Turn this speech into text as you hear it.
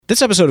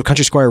This episode of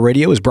Country Squire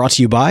Radio is brought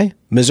to you by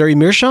Missouri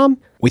Meerschaum.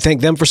 We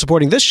thank them for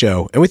supporting this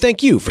show, and we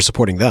thank you for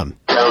supporting them.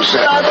 You're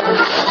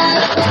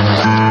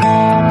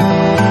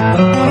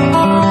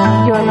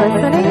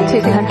listening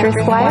to Country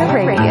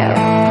Squire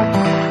Radio.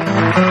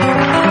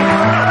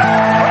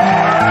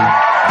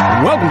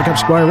 Welcome to Country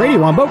Squire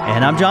Radio. I'm Beau.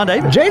 And I'm John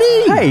David.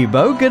 JD! Hey,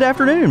 Beau. Good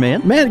afternoon,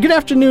 man. Man, good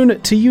afternoon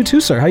to you too,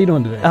 sir. How you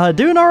doing today?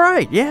 Doing all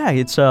right. Yeah,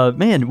 it's,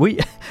 man, we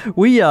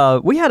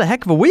had a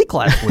heck of a week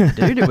last week,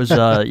 dude. It was,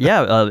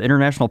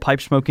 International Pipe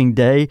Smoking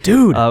Day.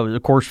 Dude.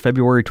 Of course,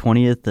 February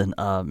 20th. And,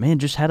 man,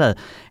 just had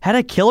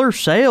a killer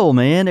sale,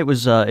 man. It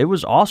was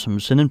awesome.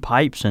 Sending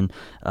pipes and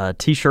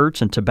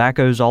T-shirts and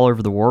tobaccos all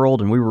over the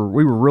world. And we were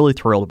really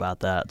thrilled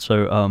about that.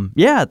 So,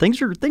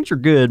 things are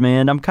good,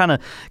 man. I'm kind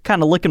of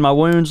licking my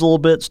wounds a little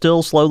bit, still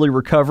slowly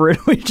recovering.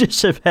 We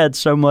just have had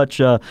so much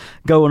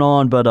going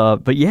on,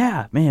 but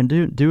yeah, man,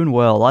 doing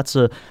well. Lots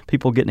of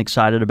people getting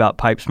excited about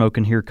pipe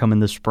smoking here coming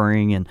this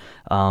spring,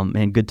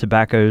 and good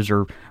tobaccos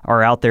are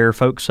out there.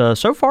 Folks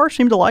so far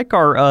seem to like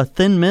our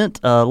Thin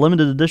Mint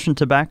limited edition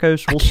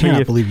tobaccos. We'll see. I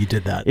can't believe you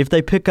did that. If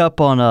they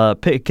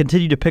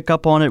continue to pick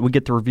up on it, we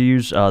get the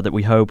reviews that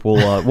we hope.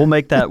 We'll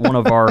make that one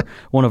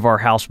of our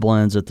house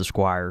blends at the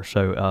Squire.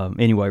 So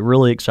anyway,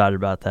 really excited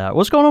about that.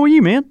 What's going on with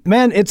you, man?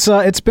 Man,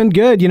 it's been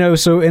good.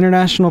 So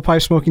International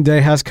Pipe Smoking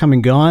Day has come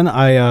and gone.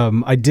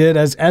 I did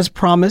as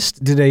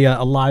promised, did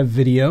a live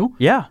video.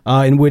 Yeah.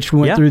 In which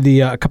we went through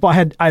the couple. I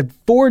had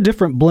 4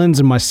 different blends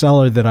in my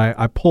cellar that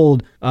I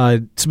pulled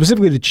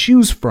specifically to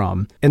choose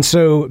from, and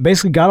so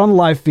basically got on the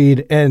live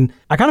feed, and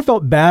I kind of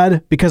felt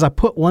bad because I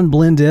put one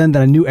blend in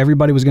that I knew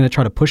everybody was going to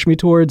try to push me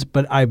towards,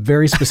 but I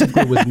very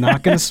specifically was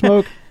not going to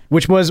smoke,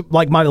 which was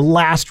like my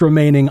last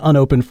remaining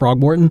unopened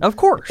Frogmorton. Of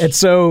course. And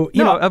so,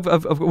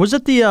 was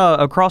it the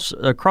across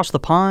the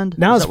pond?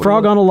 Now it's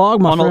Frog on a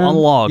Log, my friend. On a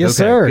log. Yes,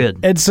 okay, sir. Good.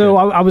 And so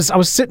good. I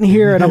was sitting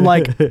here and I'm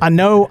like, I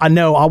know,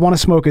 I want to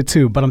smoke it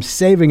too, but I'm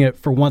saving it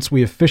for once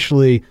we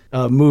officially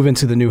move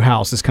into the new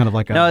house. It's kind of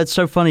like No, it's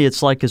so funny.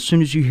 It's like as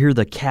soon as you hear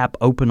the cap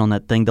open on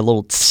that thing, the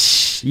little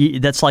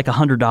that's like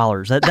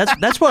 $100.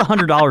 That's what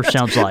 $100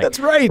 sounds like.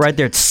 That's right. Right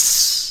there.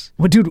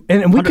 Well, dude,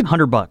 and we could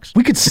 $100.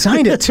 We could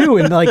sign it too,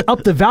 and like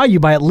up the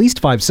value by at least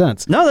 5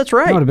 cents. No, that's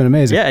right. That would have been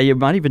amazing. Yeah, you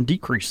might even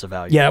decrease the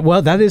value. Yeah,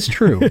 well, that is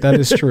true. That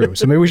is true.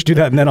 So maybe we should do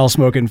that, and then I'll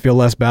smoke it and feel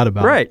less bad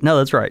about it. Right. No,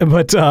 that's right.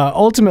 But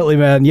ultimately,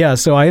 man, yeah.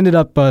 So I ended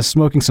up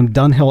smoking some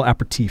Dunhill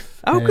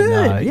aperitif. Oh, and,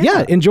 good.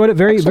 Yeah, enjoyed it.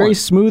 Very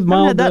smooth, mild.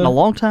 I haven't had that in a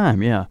long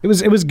time. Yeah, it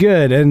was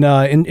good, and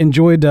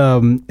enjoyed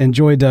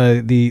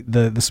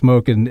the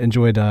smoke and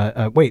enjoyed.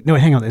 Wait, no,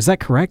 hang on. Is that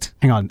correct?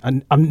 Hang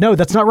on. No,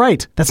 that's not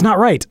right. That's not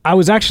right. I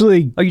was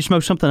actually. Oh, you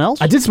smoked something else?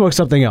 I did smoke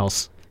something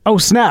else. Oh,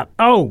 snap.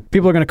 Oh,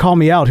 people are going to call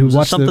me out who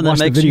watched the video. Something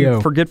that makes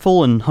you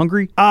forgetful and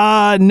hungry?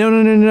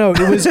 No.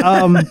 It was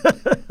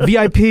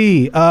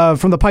VIP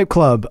from the Pipe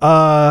Club.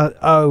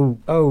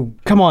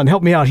 Come on,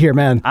 help me out here,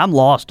 man. I'm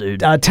lost,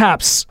 dude.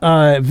 Taps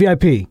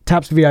VIP.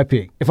 Taps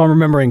VIP, if I'm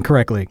remembering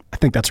correctly. I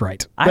think that's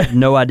right. I have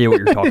no idea what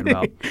you're talking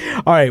about.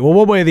 All right, well,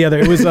 one way or the other,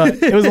 it was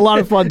a lot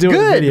of fun doing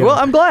the video. Well,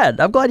 I'm glad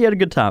you had a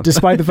good time.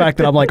 Despite the fact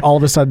that I'm like all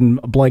of a sudden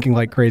blanking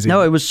like crazy.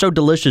 No, it was so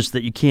delicious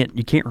that you can't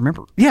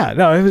remember. Yeah,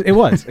 no, it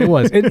was.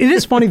 It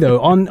is funny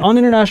though. On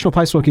International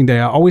Pipe Smoking Day,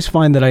 I always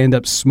find that I end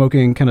up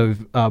smoking kind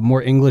of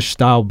more English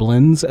style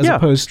blends as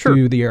opposed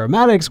to the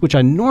aromatics, which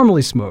I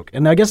normally smoke.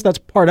 And I guess that's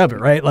part of it,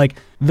 right? Like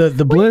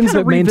the blends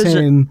that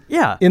maintain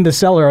in the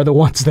cellar are the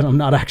ones that I'm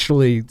not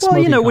actually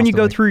smoking. Well, when you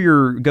go through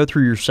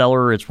your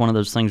cellar, it's one of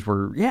those things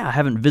where I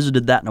haven't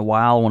visited that in a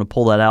while. I want to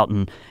pull that out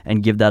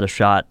and give that a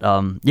shot.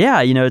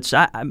 It's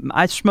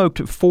I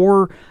smoked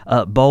 4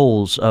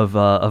 bowls of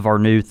our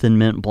new Thin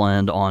Mint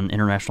blend on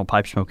International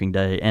Pipe Smoking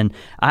Day, and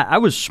I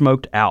was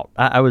smoked out.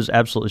 I was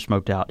absolutely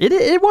smoked out.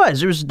 It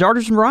was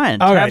Darters and Ryan.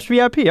 Taps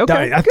VIP.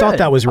 Okay, I thought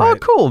that was right. Oh,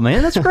 cool,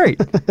 man. That's great.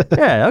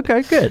 Yeah.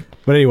 Okay. Good.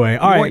 But anyway,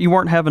 all right. You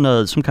weren't having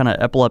some kind of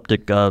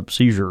epileptic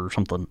seizure or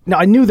something. No,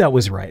 I knew that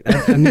was right.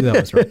 I knew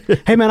that was right.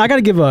 Hey, man, I got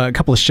to give a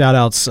couple of shout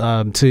outs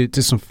to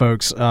some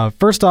folks.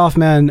 First off,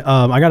 man,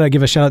 I got to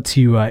give a shout out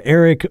to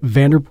Eric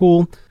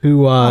Vanderpool,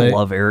 who I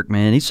love Eric,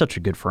 man. He's such a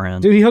good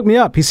friend. Dude, he hooked me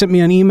up. He sent me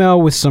an email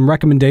with some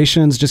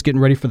recommendations, just getting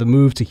ready for the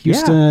move to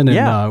Houston,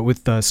 and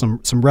with some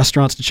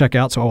restaurants to check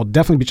out. So I will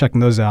definitely be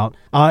checking those out.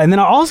 And then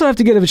I also have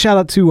to give a shout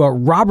out to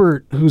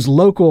Robert, who's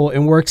local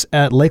and works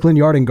at Lakeland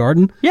Yard and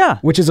Garden. Yeah,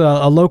 which is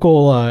a local.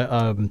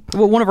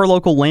 One of our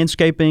local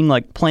landscaping,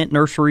 like plant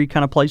nursery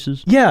kind of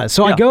places. Yeah,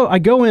 so I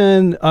go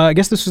in. I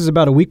guess this was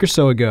about a week or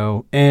so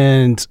ago,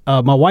 and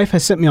my wife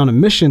has sent me on a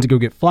mission to go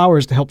get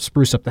flowers to help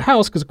spruce up the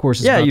house because, of course,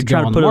 it's about you're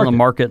trying to put it on the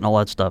market and all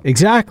that stuff.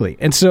 Exactly.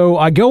 And so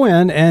I go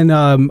in, and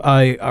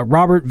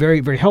Robert, very,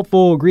 very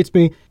helpful, greets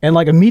me, and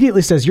like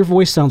immediately says, "Your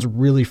voice sounds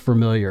really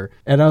familiar."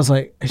 And I was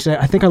like,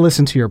 "I think I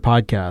listened to your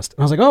podcast." And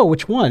I was like, "Oh,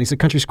 which one?" He said,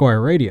 "Country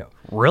Squire Radio."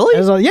 Really? I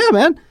was like, yeah,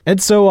 man. And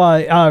so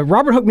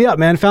Robert hooked me up,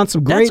 man. Found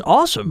some great, That's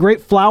awesome.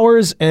 great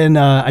flowers, and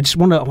I just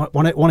want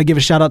to give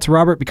a shout out to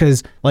Robert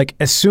because, like,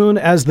 as soon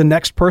as the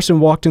next person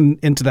walked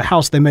into the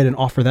house, they made an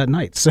offer that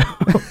night. So,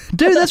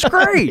 dude, that's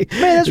great,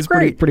 man. That's it's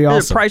great. Pretty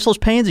awesome. Priceless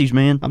pansies,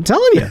 man. I'm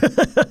telling you,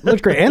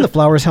 looks great, and the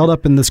flowers held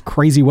up in this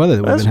crazy weather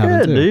that we've That's been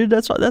having good, too. dude.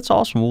 That's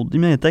awesome. Well,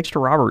 man, thanks to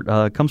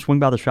Robert. Come swing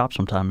by the shop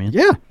sometime, man.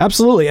 Yeah,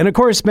 absolutely. And of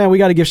course, man, we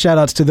got to give shout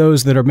outs to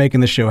those that are making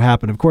this show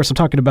happen. Of course, I'm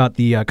talking about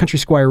the Country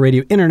Squire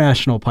Radio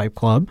International Pipe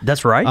Club.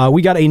 That's right.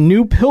 We got a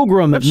new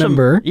Pilgrim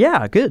member.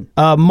 Yeah, good.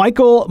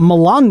 Michael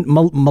Melinda?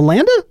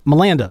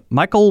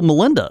 Michael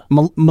Melinda.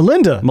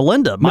 Melinda.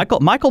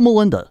 Michael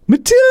Melinda.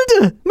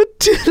 Matilda.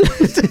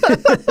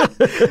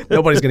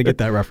 Nobody's going to get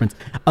that reference.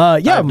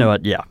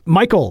 Yeah.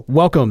 Michael,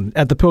 welcome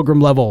at the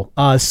Pilgrim level.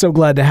 So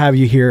glad to have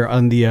you here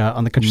on the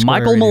Country Squire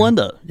Michael Radio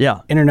Melinda.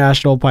 Yeah.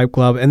 International Pipe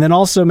Club. And then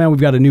also, man,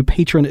 we've got a new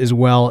patron as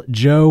well,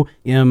 Joe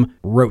M.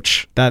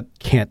 Roach. That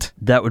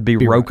would be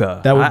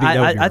Roca. That would be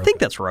I Roca. think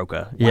that's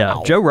Roca. Yeah.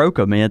 Joe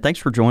Roca, man. Thanks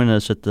for joining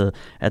us at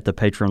the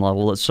patron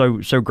level. It's so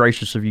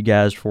gracious of you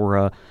guys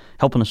for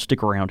helping us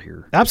stick around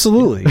here.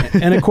 Absolutely.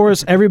 And of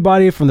course,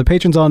 everybody from the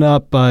patrons on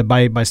up,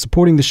 by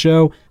supporting the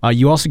show,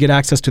 you also get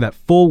access to that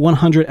full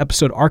 100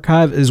 episode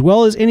archive, as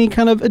well as any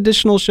kind of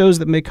additional shows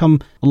that may come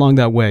along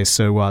that way.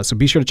 So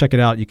be sure to check it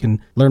out. You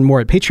can learn more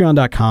at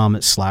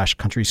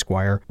patreon.com/Country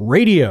Squire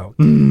Radio.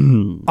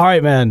 All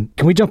right, man.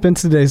 Can we jump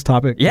into today's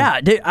topic?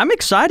 Yeah, dude, I'm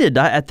excited.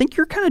 I think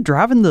you're kind of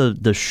driving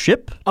the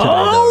ship today,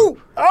 though.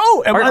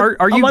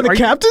 Am I the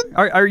captain?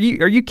 Are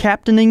you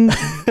captaining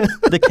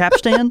the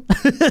capstan?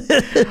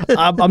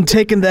 I'm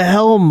taking the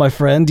helm, my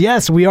friend.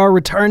 Yes, we are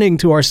returning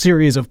to our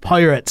series of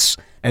pirates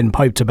and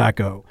pipe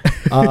tobacco,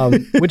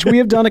 which we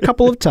have done a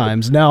couple of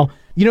times. Now,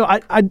 you know,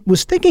 I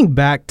was thinking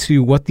back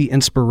to what the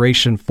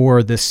inspiration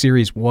for this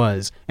series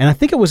was, and I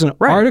think it was an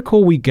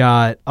article we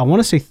got, I want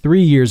to say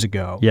 3 years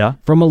ago,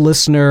 from a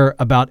listener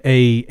about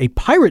a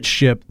pirate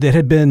ship that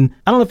had been,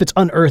 I don't know if it's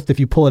unearthed if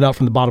you pull it out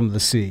from the bottom of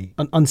the sea.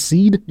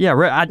 Unseed? Yeah,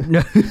 right.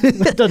 No.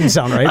 That doesn't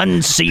sound right.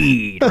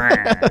 Unseed.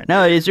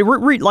 No, is it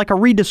like a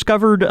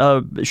rediscovered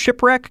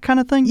shipwreck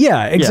kind of thing?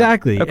 Yeah,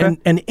 exactly. Yeah. Okay.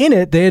 And in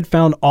it, they had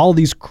found all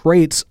these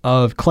crates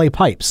of clay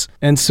pipes.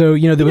 And so,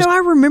 you know, there was... I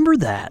remember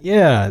that.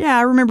 Yeah. Yeah,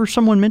 I remember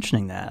someone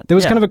mentioning that. There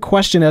was kind of a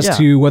question as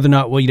to whether or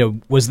not, well, you know,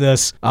 was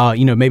this,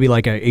 maybe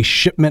like a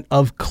shipment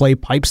of clay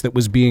pipes that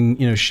was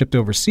being, shipped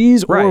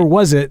overseas, or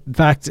was it the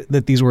fact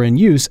that these were in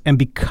use? And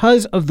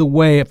because of the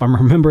way, if I'm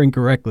remembering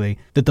correctly,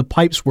 that the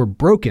pipes were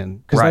broken,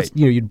 because that's,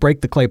 you'd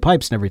break the clay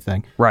pipes and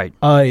everything. Right.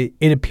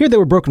 It appeared they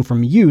were broken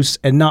from use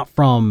and not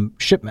from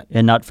shipment.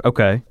 And not,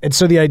 okay. And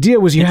so the idea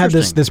was you had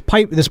this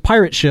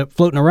pirate ship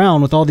floating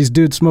around with all these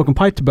dudes smoking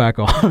pipe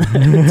tobacco on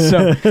it.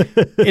 So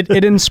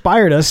it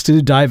inspired us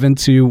to dive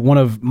into one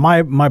of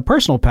my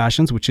personal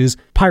passions, which is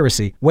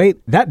piracy. Wait,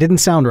 that didn't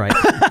sound right.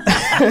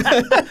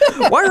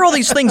 Why are all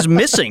these things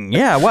missing?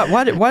 Yeah,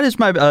 why is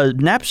my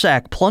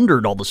knapsack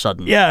plundered all of a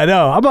sudden? Yeah,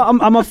 no,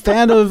 I'm a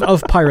fan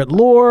of pirate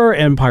lore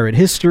and pirate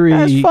history.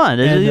 Yeah, it's fun.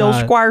 It's the old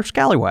Squire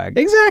Scallywag.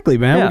 Exactly,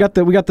 man.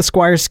 Yeah. We got the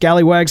Squire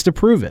Scallywags to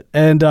prove it.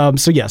 And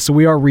so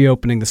we are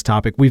reopening this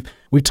topic.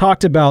 We've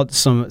talked about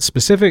some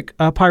specific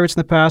pirates in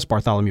the past,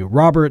 Bartholomew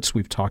Roberts.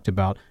 We've talked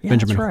about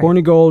Benjamin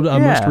Hornigold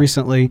most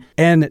recently.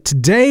 And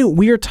today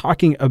we are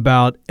talking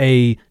about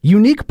a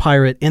unique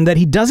pirate in that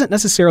he doesn't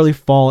necessarily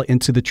fall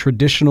into the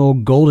traditional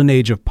golden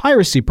age of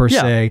piracy per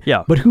se,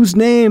 but whose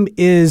name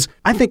is,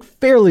 I think,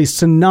 fairly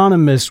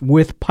synonymous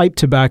with pipe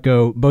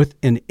tobacco, both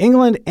in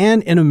England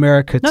and in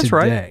America today. That's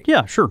right.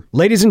 Yeah, sure.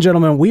 Ladies and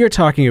gentlemen, we are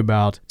talking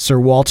about Sir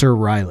Walter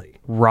Raleigh.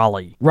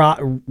 Raleigh.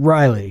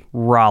 Raleigh.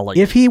 Raleigh.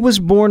 If he was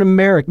born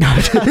American,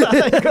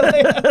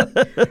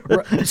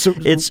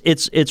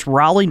 it's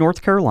Raleigh,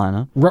 North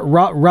Carolina.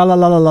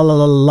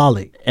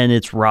 Raleigh. And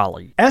it's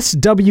Raleigh.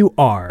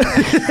 SWR,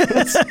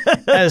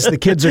 as the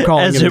kids are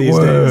calling him these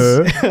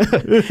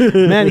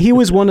days. Man, he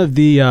was one of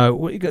the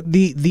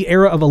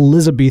era of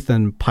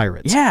Elizabethan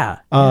pirates. Yeah.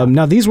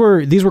 Now these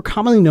were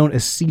commonly known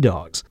as sea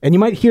dogs, and you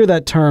might hear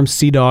that term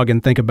sea dog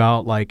and think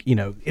about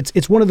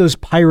it's one of those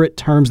pirate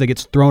terms that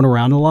gets thrown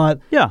around a lot.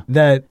 Yeah.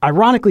 That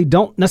ironically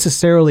don't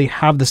necessarily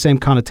have the same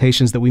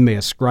connotations that we may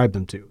ascribe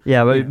them to.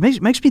 Yeah, but it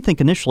makes me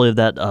think initially of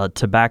that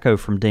tobacco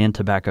from Dan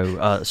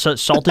Tobacco,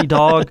 Salty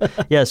Dog.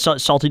 Yeah,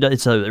 Salty Dog.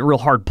 It's a real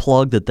hard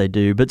plug that they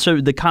do. But so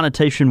the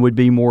connotation would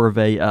be more of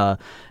a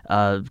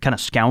kind of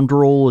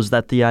scoundrel. Is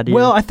that the idea?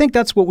 Well, I think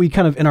that's what we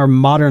kind of in our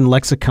modern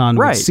lexicon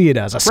would see it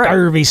as, a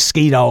scurvy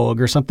ski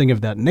dog or something of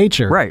that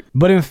nature. Right.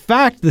 But in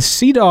fact, the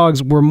sea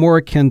dogs were more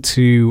akin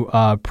to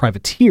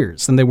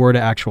privateers than they were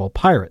to actual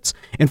pirates.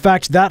 In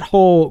fact, that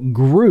whole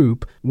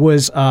group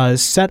was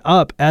set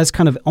up as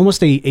kind of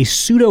almost a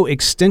pseudo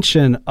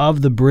extension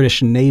of the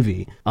British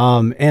Navy.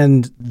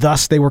 And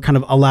thus they were kind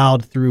of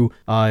allowed through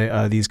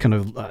these kind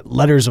of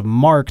letters of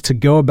marque to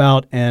go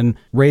about and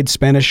raid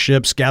Spanish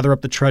ships, gather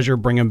up the treasure,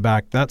 bring them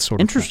back, that sort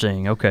of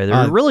Interesting. Okay.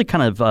 They're really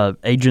kind of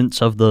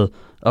agents of the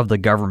of the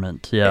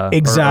government, yeah,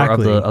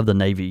 exactly, or of the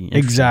Navy.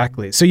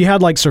 Exactly. So you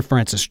had like Sir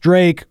Francis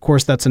Drake. Of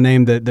course, that's a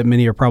name that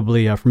many are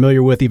probably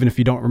familiar with, even if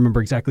you don't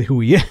remember exactly who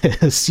he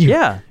is.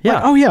 Yeah.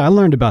 Like, oh yeah, I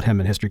learned about him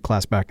in history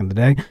class back in the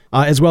day,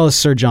 as well as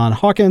Sir John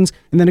Hawkins,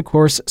 and then of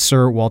course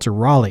Sir Walter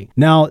Raleigh.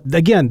 Now,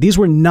 again, these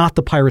were not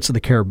the Pirates of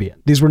the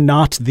Caribbean. These were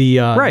not the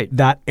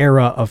that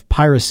era of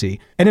piracy.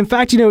 And in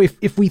fact,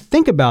 if we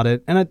think about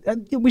it, and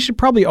we should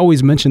probably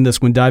always mention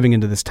this when diving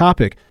into this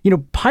topic,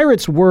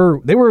 pirates were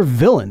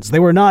villains. They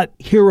were not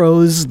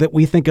heroes that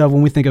we think of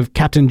when we think of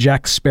Captain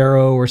Jack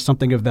Sparrow or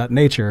something of that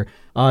nature.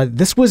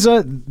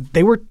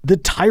 They were the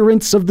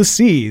tyrants of the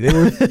sea. They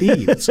were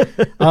thieves.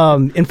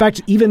 In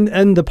fact, even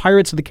in the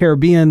Pirates of the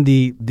Caribbean,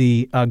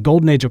 the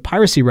golden age of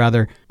piracy,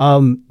 rather,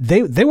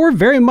 they were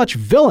very much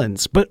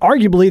villains. But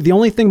arguably, the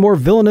only thing more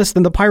villainous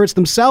than the pirates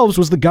themselves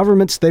was the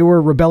governments they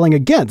were rebelling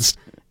against.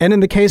 And in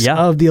the case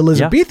of the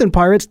Elizabethan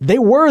pirates, they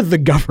were the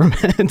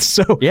government.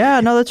 So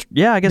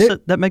I guess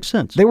that makes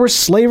sense. They were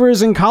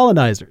slavers and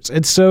colonizers.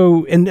 And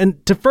so,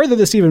 and to further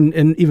this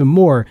even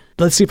more,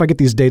 let's see if I get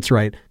these dates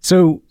right.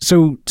 So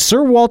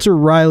Sir Walter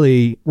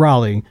Raleigh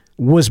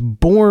was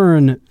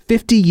born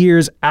 50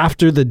 years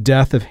after the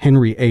death of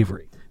Henry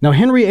Avery. Now,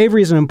 Henry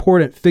Avery is an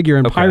important figure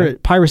in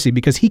piracy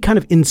because he kind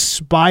of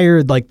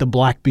inspired like the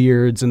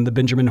Blackbeards and the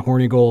Benjamin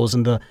Hornigals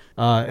and the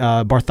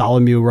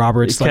Bartholomew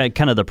Roberts. It's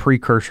kind of the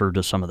precursor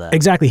to some of that.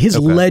 Exactly. His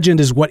legend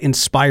is what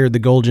inspired the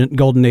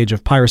golden age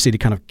of piracy to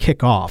kind of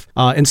kick off.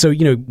 And so,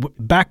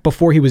 back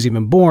before he was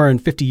even born,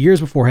 50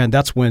 years beforehand,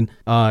 that's when,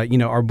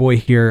 our boy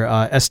here,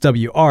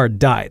 SWR,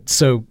 died.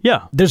 So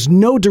there's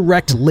no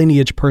direct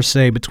lineage per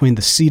se between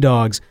the Sea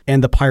Dogs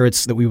and the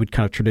pirates that we would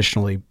kind of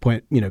traditionally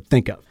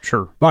think of.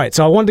 Sure. All right.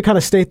 So I wanted to kind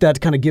of state that to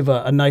kind of give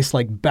a nice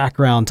like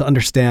background to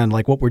understand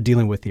like what we're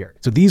dealing with here.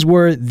 So these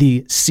were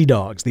the Sea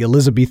Dogs, the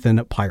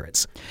Elizabethan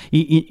pirates.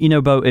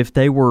 Beau, if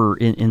they were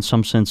in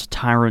some sense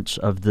tyrants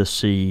of the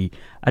sea,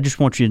 I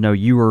just want you to know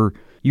you were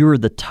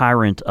the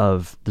tyrant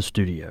of the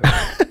studio.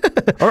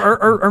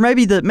 or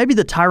maybe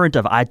the tyrant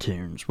of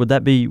iTunes. Would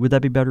that be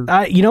better?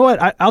 You know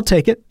what? I'll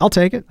take it.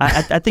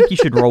 I think you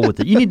should roll with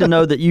it. You need to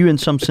know that you, in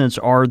some sense,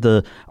 are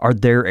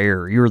their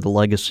heir. You're the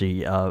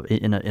legacy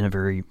in a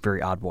very,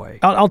 very odd way.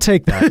 I'll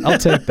take that.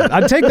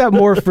 I'd take that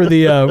more for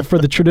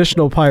the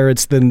traditional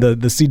pirates than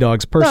the Sea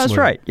Dogs personally. No, that's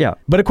right. Yeah.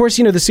 But of course,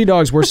 the Sea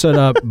Dogs were set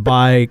up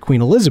by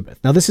Queen Elizabeth.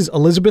 Now, this is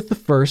Elizabeth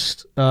I.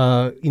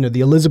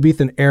 The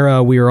Elizabethan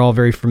era we are all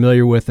very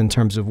familiar with in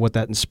terms of what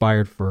that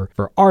inspired for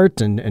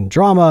art and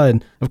drama.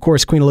 And of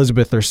course, Queen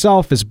Elizabeth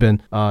herself has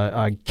been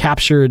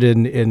captured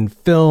in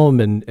film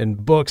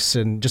and books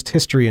and just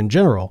history in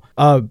general.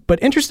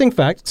 But interesting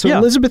fact, so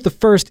Elizabeth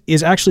I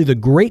is actually the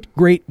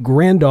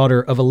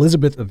great-great-granddaughter of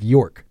Elizabeth of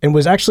York and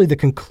was actually the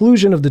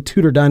conclusion of the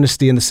Tudor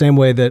dynasty in the same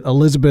way that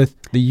Elizabeth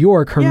the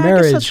York, her marriage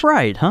I guess that's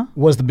right, huh?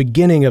 was the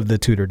beginning of the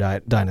Tudor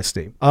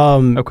dynasty.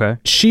 Okay.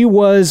 She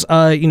was,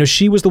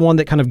 she was the one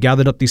that kind of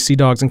gathered up these Sea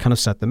Dogs and kind of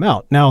set them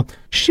out. Now,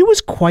 she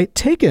was quite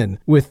taken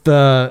with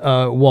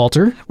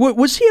Walter.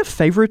 Was he a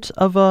favorite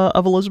of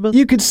Elizabeth?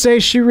 You could say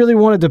she really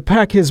wanted to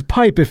pack his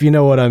pipe, if you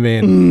know what I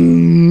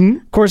mean.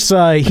 Of course,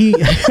 he,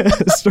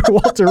 Sir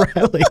Walter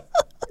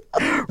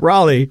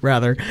Raleigh,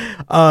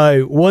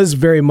 was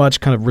very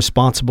much kind of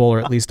responsible, or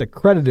at least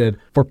accredited,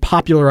 for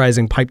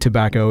popularizing pipe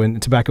tobacco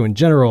and tobacco in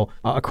general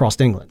across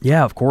England.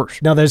 Yeah, of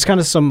course. Now, there's kind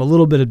of a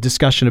little bit of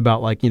discussion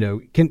about like,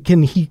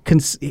 can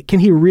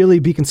he really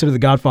be considered the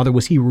godfather?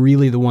 Was he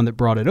really the one that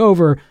brought it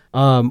over?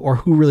 Or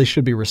who really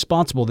should be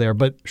responsible there?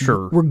 But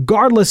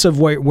regardless of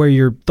where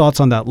your thoughts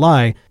on that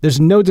lie, there's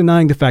no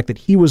denying the fact that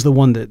he was the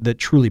one that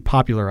truly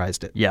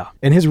popularized it. Yeah.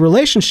 And his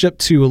relationship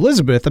to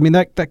Elizabeth, I mean,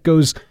 that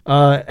goes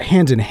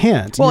hand in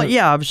hand. Well,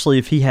 obviously,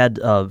 if he had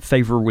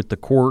favor with the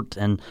court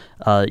and,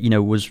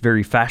 was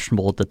very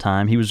fashionable at the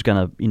time, he was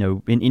going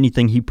to, in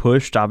anything he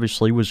pushed,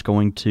 obviously was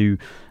going to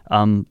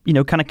kind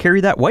of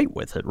carry that weight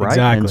with it, right?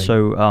 Exactly. And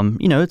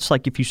so, it's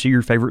like if you see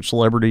your favorite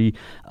celebrity,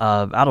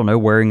 I don't know,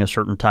 wearing a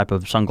certain type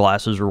of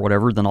sunglasses or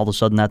whatever, then all of a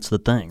sudden that's the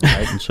thing,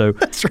 right? And so,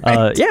 that's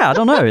right. I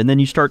don't know. And then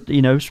you start,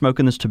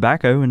 smoking this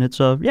tobacco, and it's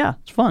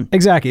fun.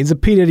 Exactly. It's a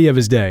P. Diddy of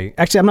his day.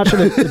 Actually, I'm not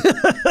sure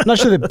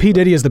that P.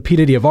 Diddy is the P.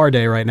 Diddy of our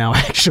day right now,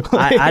 actually.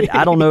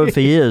 I don't know if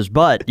he is,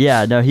 but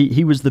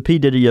he was the P.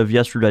 Diddy of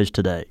yesterday's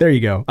today. There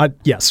you go.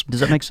 Yes. Does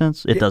that make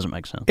sense? It doesn't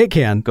make sense. It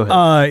can. Go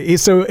ahead.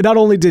 So not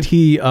only did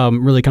he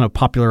really kind of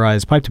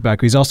popularize pipe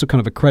tobacco, he's also kind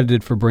of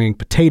accredited for bringing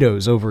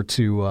potatoes over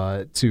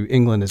to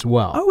England as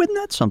well. Oh, isn't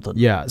that something?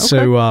 Yeah. Okay.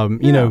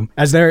 So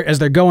as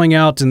they're going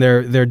out and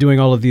they're doing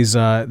all of these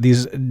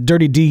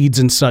dirty deeds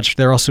and such,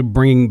 they're also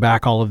bringing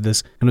back all of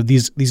this kind of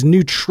these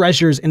new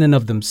treasures in and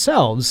of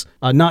themselves,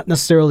 not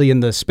necessarily in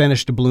the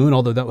Spanish doubloon,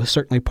 although that was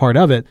certainly part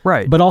of it,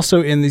 right? But also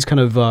also in these kind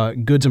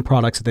of goods and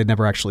products that they'd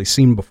never actually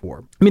seen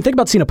before. I mean, think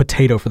about seeing a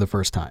potato for the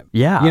first time.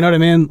 Yeah. You know what I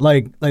mean?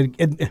 Like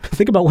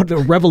think about what a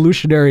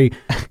revolutionary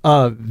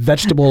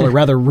vegetable, or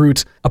rather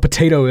root, a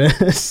potato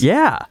is.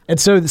 Yeah. And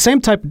so the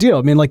same type of deal.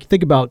 I mean, like,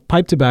 think about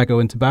pipe tobacco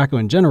and tobacco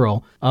in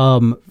general.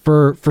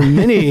 For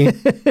many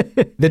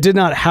that did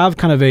not have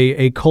kind of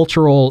a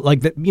cultural,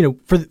 like, that, you know,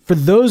 for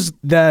those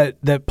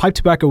that pipe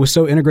tobacco was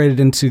so integrated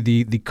into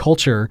the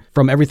culture,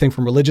 from everything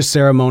from religious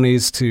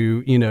ceremonies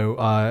to, you know,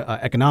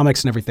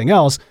 economics and everything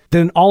else,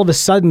 then all of a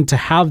sudden to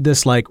have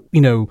this, like,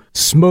 you know,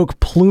 smoke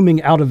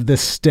pluming out of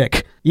this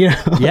stick, you know,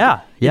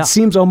 Yeah. it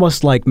seems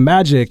almost like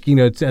magic, you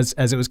know,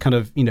 as it was kind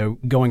of, you know,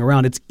 going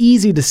around. It's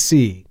easy to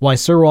see why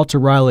Sir Walter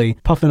Raleigh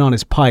puffing on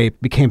his pipe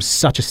became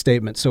such a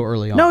statement so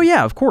early on. No,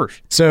 yeah, of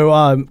course. So,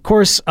 of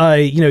course,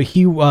 you know,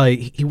 he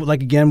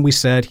like, again, we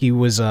said he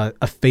was a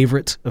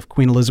favorite of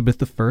Queen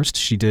Elizabeth I.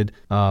 She did,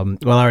 well,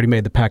 I already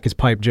made the pack his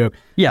pipe joke.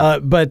 Yeah.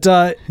 But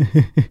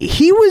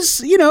he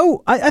was, you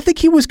know, I think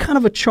he was kind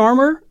of a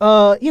charmer,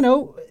 you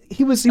know.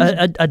 He was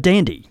a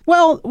dandy.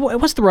 Well,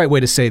 what's the right way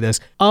to say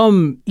this?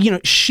 You know,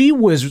 she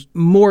was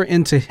more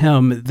into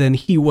him than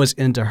he was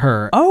into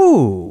her.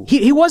 Oh.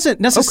 He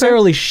wasn't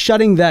necessarily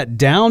shutting that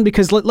down,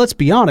 because let's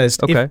be honest,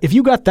 if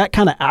you got that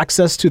kind of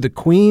access to the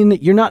queen,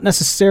 you're not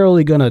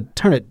necessarily going to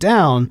turn it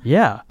down.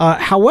 Yeah.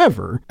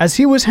 However, as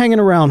he was hanging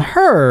around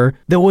her,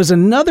 there was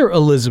another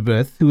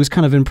Elizabeth who was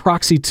kind of in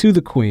proxy to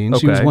the queen.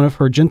 She was one of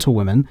her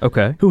gentlewomen.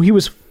 Okay. Who he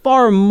was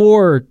far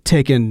more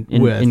taken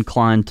with.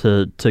 Inclined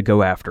to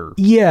go after.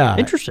 Yeah.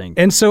 Interesting.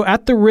 And so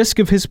at the risk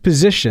of his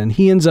position,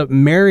 he ends up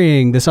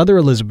marrying this other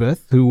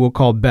Elizabeth, who we'll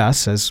call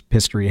Bess, as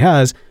history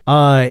has,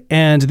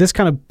 and this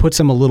kind of puts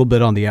him a little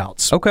bit on the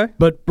outs. Okay.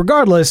 But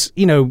regardless,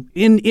 you know,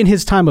 in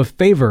his time of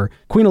favor,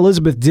 Queen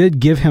Elizabeth did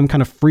give him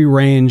kind of free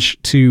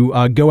range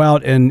to go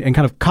out and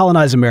kind of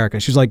colonize America.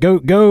 She was like, go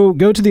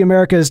to the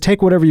Americas,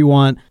 take whatever you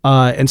want.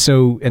 And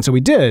so he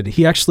did.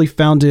 He actually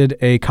founded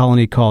a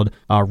colony called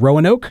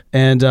Roanoke.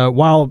 And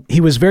while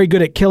he was very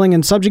good at killing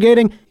and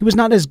subjugating, he was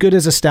not as good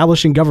as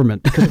establishing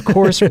government, because, of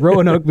course,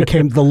 Roanoke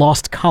became the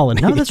lost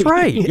colony. No, that's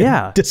right.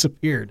 Yeah.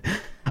 Disappeared.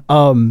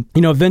 You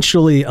know,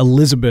 eventually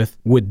Elizabeth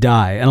would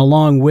die, and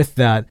along with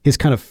that, his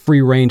kind of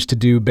free range to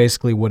do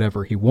basically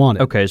whatever he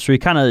wanted. Okay, so he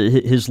kind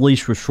of, his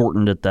leash was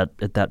shortened at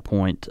that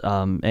point.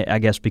 I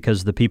guess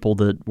because the people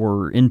that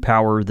were in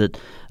power that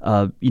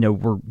you know,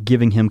 were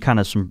giving him kind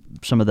of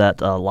some of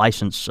that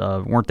license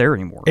weren't there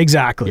anymore.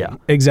 Exactly. Yeah.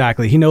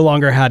 Exactly. He no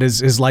longer had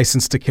his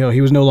license to kill.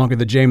 He was no longer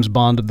the James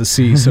Bond of the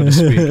sea, so to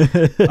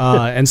speak.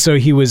 And so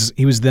he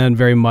was then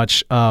very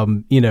much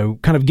you know,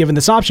 kind of given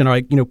this option. All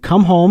right, you know,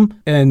 come home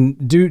and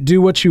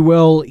do what you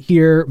will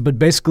here, but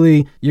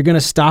basically you're going to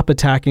stop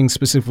attacking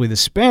specifically the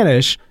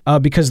Spanish,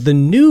 because the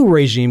new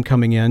regime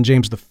coming in,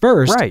 James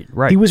I,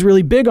 right, he was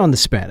really big on the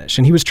Spanish,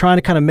 and he was trying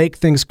to kind of make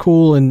things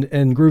cool and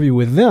groovy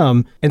with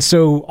them. And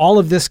so all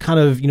of this kind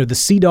of, you know, the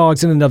sea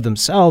dogs in and of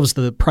themselves,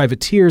 the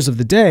privateers of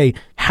the day,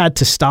 had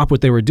to stop what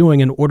they were doing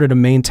in order to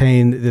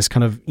maintain this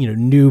kind of, you know,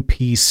 new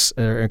peace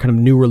or kind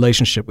of new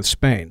relationship with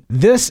Spain.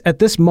 At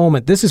this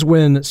moment, this is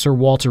when Sir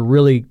Walter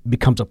really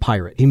becomes a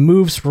pirate. He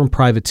moves from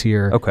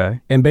privateer. Okay.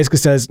 And basically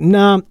says,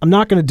 nah, I'm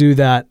not going to do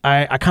that.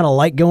 I kind of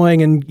like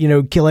going and, you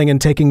know, killing and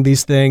taking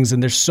these things,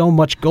 and there's so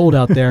much gold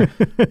out there.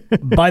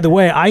 By the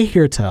way, I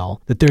hear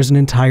tell that there's an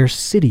entire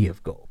city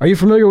of gold. Are you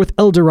familiar with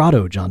El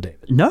Dorado, John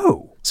David?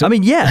 No. So, I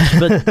mean, yes,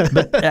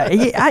 but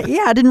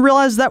I didn't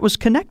realize that was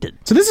connected.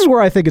 So this is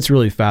where I think it's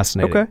really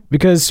fascinating. Okay.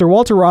 Because Sir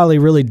Walter Raleigh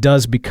really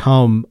does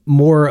become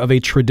more of a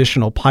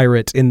traditional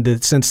pirate in the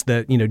sense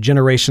that, you know,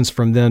 generations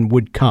from then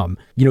would come.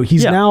 You know,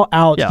 he's now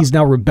out, he's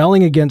now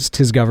rebelling against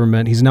his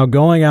government. He's now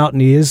going out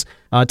and he is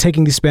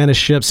taking these Spanish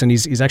ships, and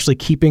he's actually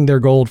keeping their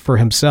gold for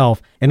himself.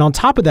 And on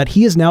top of that,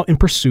 he is now in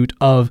pursuit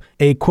of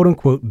a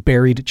quote-unquote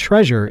buried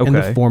treasure in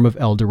the form of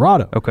El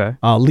Dorado. Okay.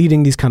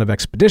 Leading these kind of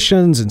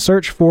expeditions and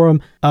search for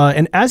him.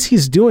 And as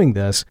he's doing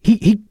this,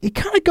 he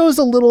kind of goes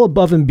a little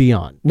above and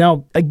beyond.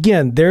 Now,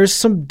 again, there's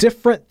some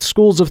different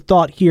schools of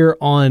thought here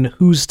on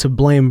who's to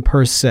blame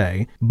per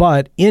se,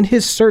 but in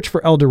his search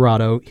for El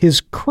Dorado,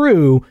 his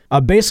crew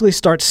basically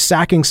starts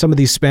sacking some of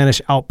these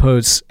Spanish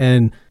outposts,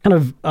 and kind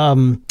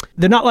of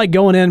they're not like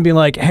going in and being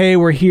like, hey,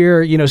 we're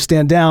here, you know,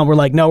 stand down. We're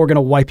like, no, we're going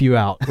to wipe you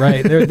out,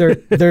 right? They're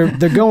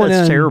going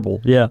That's in. terrible.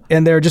 Yeah.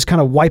 And they're just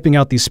kind of wiping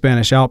out these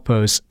Spanish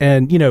outposts.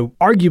 And, you know,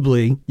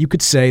 arguably you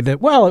could say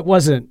that, well, it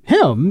wasn't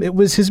him, it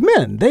was his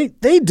men. They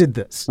did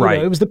this. Right. You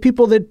know, it was the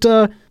people that,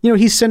 you know,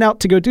 he sent out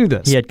to go do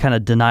this. He had kind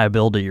of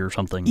deniability or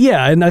something.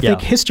 Yeah. And I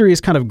think history has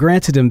kind of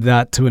granted him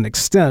that to an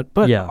extent,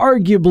 but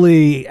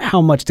arguably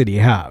how much did he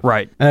have?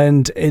 Right.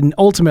 And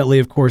ultimately,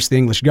 of course, the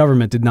English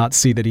government did not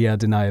see that he had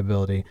deniability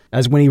undeniability,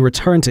 as when he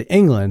returned to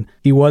England,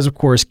 he was, of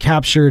course,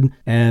 captured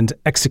and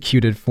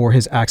executed for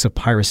his acts of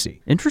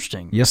piracy.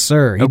 Interesting. Yes,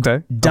 sir. He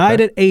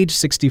died at age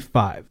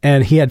 65,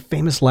 and he had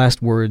famous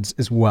last words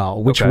as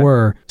well, which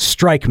were,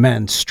 "Strike,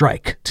 men,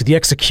 strike," to the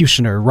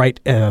executioner,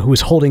 who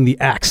was holding the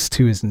axe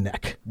to his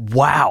neck.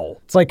 Wow.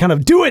 It's like kind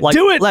of, do it.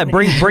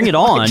 Bring it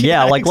on.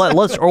 Yeah, like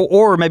let's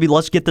or maybe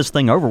let's get this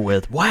thing over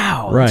with.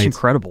 Wow, that's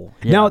incredible.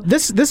 Yeah. Now,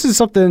 this is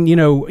something,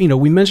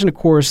 we mentioned, of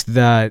course,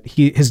 that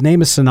his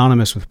name is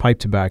synonymous with pipe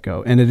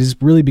tobacco, and it is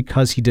really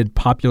because he did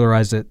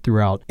popularize it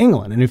throughout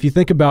England. And if you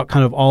think about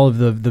kind of all of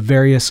the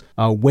various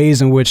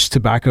ways in which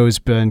tobacco has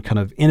been kind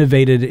of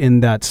innovated in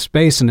that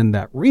space and in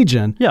that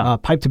region,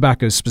 pipe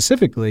tobacco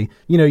specifically,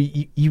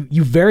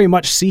 you very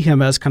much see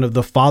him as kind of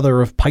the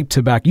father of pipe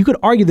tobacco. You could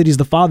argue that he's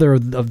the father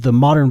of the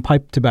modern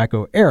pipe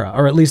tobacco era,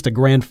 or at least a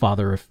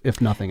grandfather,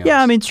 if nothing else.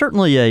 Yeah, I mean,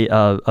 certainly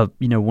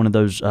one of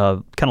those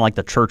kind of like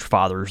the church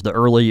fathers, the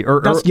early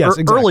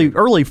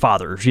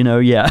fathers.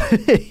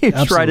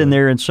 It's right in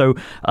there. And so,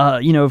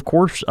 of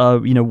course,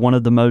 one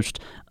of the most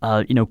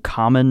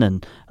common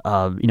and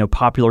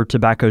popular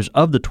tobaccos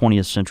of the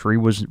 20th century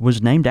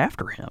was named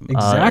after him.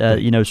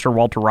 Exactly. Sir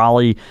Walter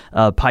Raleigh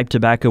pipe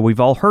tobacco we've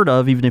all heard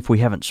of, even if we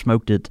haven't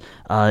smoked it.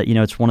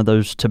 It's one of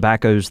those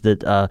tobaccos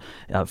that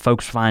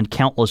folks find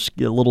countless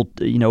little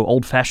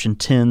old-fashioned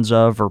tins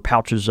of or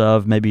pouches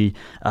of, maybe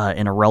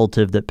in a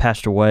relative that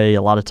passed away.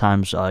 A lot of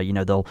times,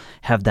 they'll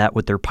have that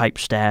with their pipe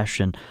stash,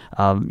 and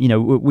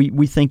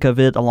we think of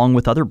it along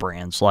with other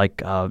brands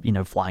like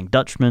Flying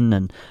Dutchman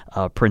and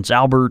Prince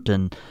Albert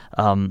and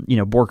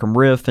Borkum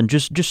Riff, and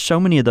just so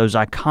many of those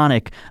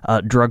iconic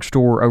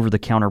drugstore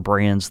over-the-counter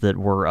brands that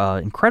were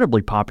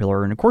incredibly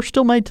popular and, of course,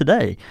 still made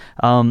today.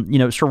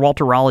 Sir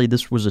Walter Raleigh,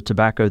 this was a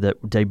tobacco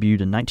that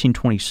debuted in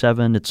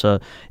 1927. It's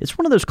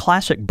one of those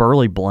classic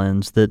burley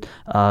blends that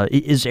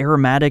is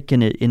aromatic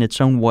in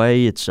its own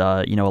way. It's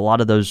a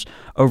lot of those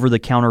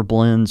over-the-counter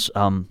blends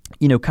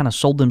kind of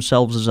sold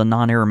themselves as a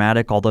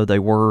non-aromatic, although they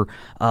were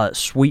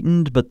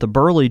sweetened. But the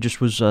burley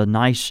just was a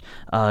nice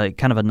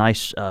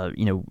heaviness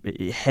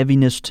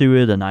to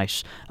it, a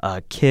nice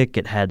kick.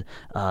 It had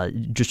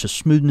just a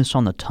smoothness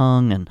on the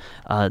tongue and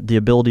the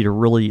ability to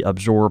really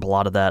absorb a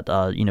lot of that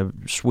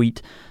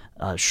sweet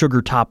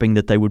sugar topping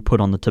that they would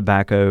put on the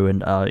tobacco.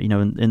 And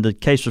in the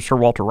case of Sir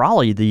Walter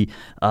Raleigh, the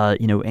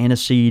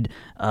aniseed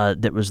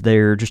that was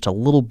there, just a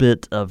little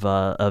bit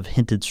of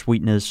hinted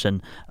sweetness,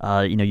 and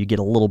you get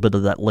a little bit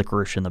of that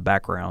licorice in the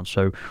background.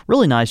 So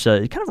really nice,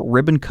 kind of a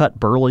ribbon cut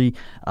burley.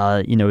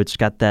 It's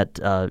got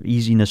that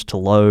easiness to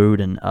load,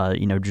 and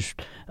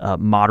just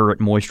moderate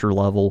moisture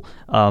level.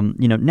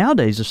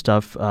 Nowadays this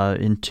stuff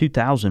in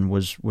 2000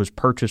 was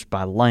purchased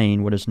by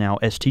Lane, what is now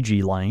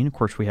STG Lane. Of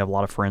course, we have a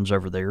lot of friends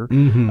over there.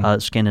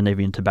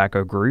 Scandinavian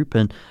Tobacco Group,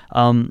 and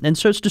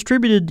so it's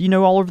distributed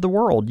all over the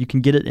world. You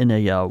can get it in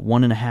a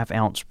 1.5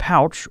 ounce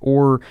pouch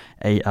or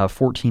a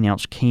 14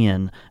 ounce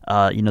can,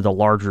 the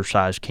larger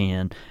size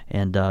can,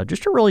 and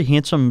just a really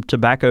handsome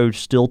tobacco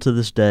still to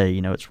this day.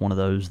 It's one of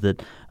those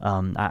that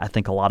I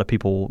think a lot of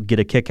people get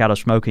a kick out of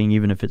smoking,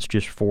 even if it's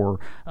just for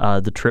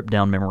the trip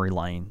down memory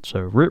lane. So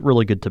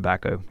really good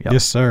tobacco. Yep.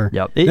 Yes, sir.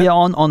 Yep.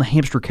 On the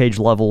hamster cage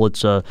level,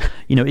 it's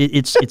it's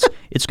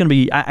going to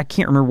be. I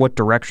can't remember what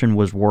direction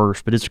was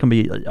worse, but it's going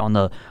to be on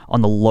the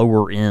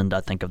lower end,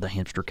 I think, of the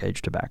hamster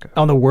cage tobacco.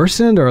 On the worst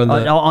end, or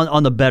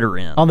on the better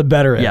end? On the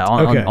better end. Yeah.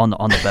 On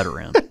the better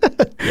end.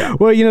 Yeah.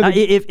 Well,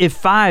 if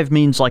 5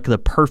 means like the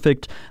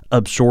perfect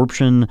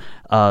absorption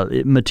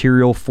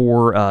material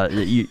for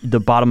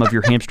the bottom of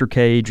your hamster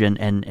cage,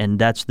 and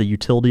that's the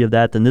utility of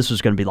that, then this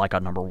is going to be like a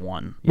number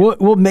 1. Yeah.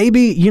 Well,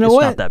 maybe it's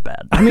what? Not that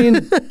bad. I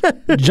mean,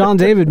 John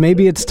David,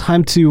 maybe it's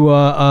time to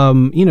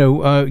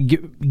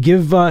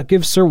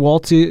give Sir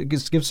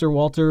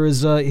Walter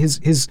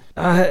his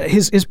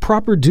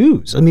proper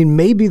dues. I mean,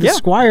 maybe the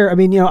Squire. I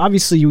mean,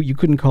 obviously you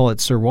couldn't call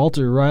it Sir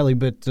Walter Riley,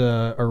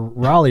 or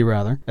Raleigh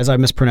rather, as I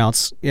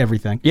mispronounce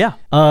everything. Yeah.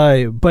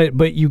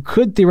 But you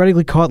could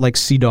theoretically call it like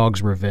Sea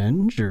Dog's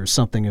Revenge or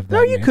something of that.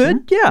 No, you nature.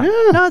 could. Yeah.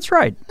 No, that's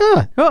right.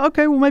 Yeah. Oh,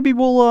 okay. Well, maybe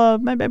we'll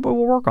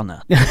work on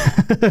that.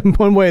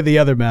 One way or the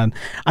other, man.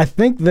 I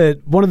think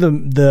that one of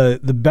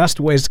the best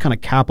ways to kind of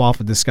cap off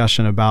a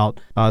discussion about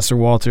Sir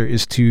Walter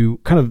is to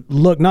kind of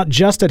look not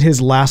just at his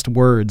last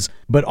words,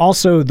 but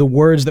also the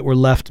words that were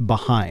left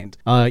behind.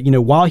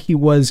 While he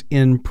was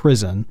in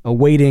prison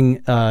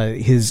awaiting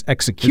his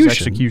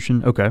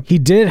execution. Okay.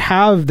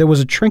 There was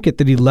a trinket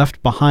that he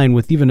left behind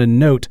with even a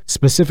note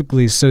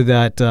specifically so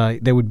that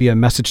there would be a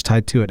message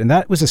tied to it. And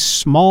that was a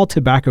small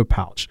tobacco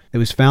pouch that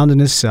was found in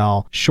his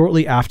cell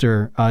shortly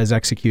after his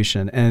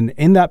execution. And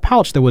in that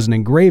pouch, there was an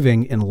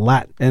engraving in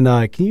Latin. And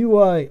are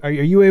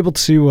you able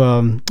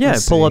to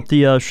pull up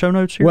the show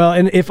notes here? Well,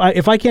 and if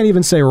I can't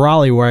even say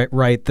Raleigh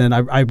right, then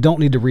I don't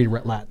need to read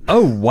Latin.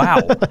 Oh, wow.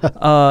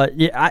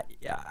 I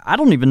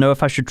don't even know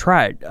if I should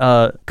try it.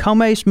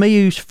 Comes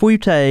meus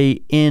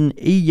fute in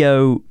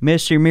io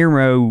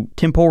misermiro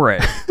tempore.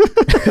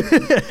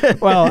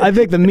 Well, I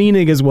think the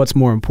meaning is what's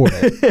more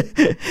important.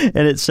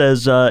 And it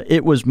says,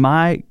 it was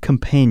my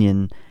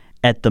companion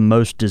at the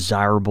most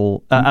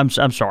desirable. I'm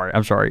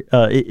sorry.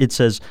 It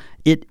says,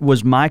 it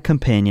was my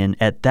companion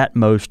at that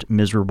most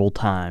miserable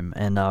time.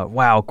 And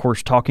wow, of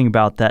course, talking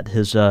about that,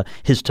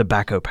 his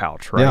tobacco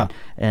pouch, right? Yeah.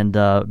 And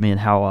man,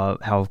 how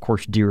of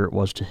course dear it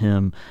was to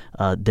him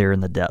there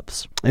in the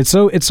depths. It's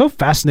so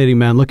fascinating,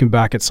 man, looking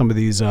back at some of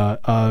these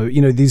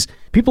these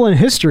people in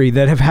history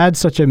that have had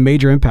such a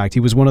major impact. He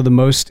was one of the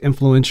most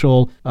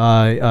influential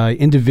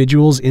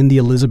individuals in the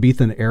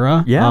Elizabethan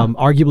era. Yeah.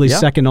 Arguably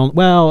second on,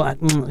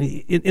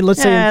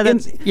 let's say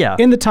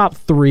in the top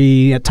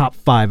 3, top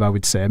 5, I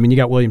would say. I mean, you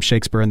got William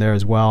Shakespeare in there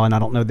as well, and I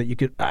don't know that you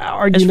could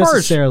argue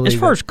necessarily. As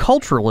far as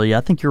culturally, I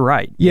think you're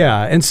right.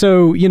 Yeah, and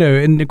so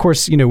and of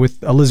course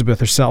with Elizabeth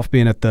herself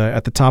being at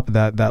the top of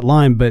that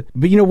line, but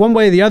one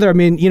way or the other, I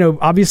mean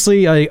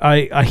obviously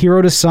a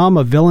hero to some,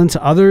 a villain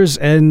to others,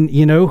 and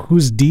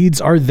whose deeds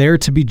are there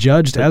to be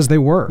judged as they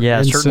were. Yeah,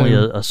 and certainly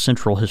a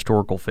central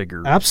historical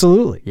figure.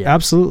 Absolutely,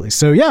 absolutely.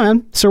 So yeah,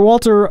 man, Sir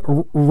Walter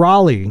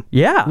Raleigh.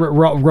 Yeah,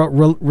 Raleigh.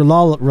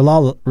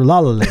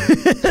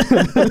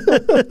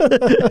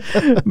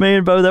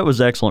 Man, Beau, that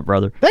was excellent,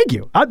 brother. Thank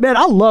you.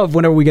 I love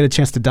whenever we get a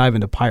chance to dive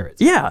into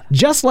pirates. Yeah.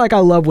 Just like I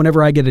love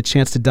whenever I get a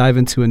chance to dive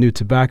into a new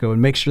tobacco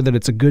and make sure that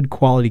it's a good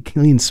quality,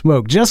 clean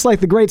smoke, just like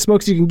the great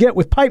smokes you can get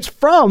with pipes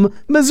from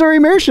Missouri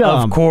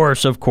Meerschaum. Of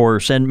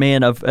course. And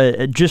man, of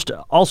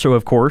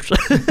course,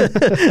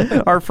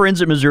 our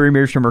friends at Missouri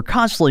Meerschaum are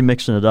constantly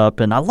mixing it up,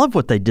 and I love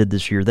what they did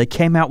this year. They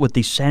came out with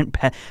the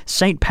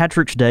St.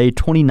 Patrick's Day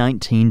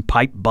 2019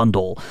 pipe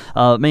bundle.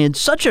 Man,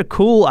 such a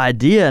cool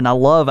idea, and I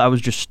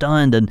was just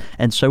stunned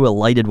and so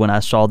elated when I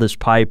saw this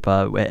pipe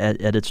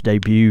at its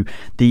debut.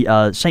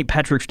 The St.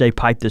 Patrick's Day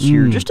pipe this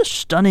year, just a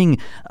stunning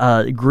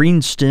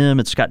green stem.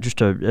 It's got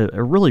just a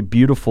really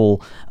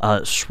beautiful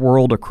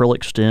swirled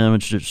acrylic stem.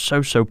 It's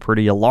just so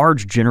pretty. A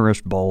large,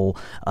 generous bowl,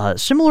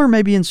 similar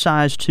maybe in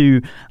size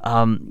to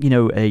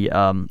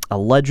a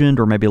Legend,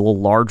 or maybe a little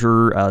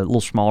larger, a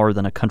little smaller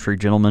than a Country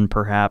Gentleman,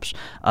 perhaps.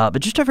 But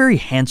just a very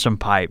handsome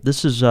pipe.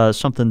 This is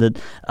something that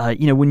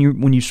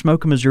when you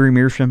smoke a Missouri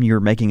Meerschaum, you're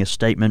making a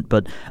statement.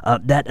 But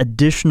that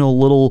additional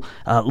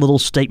little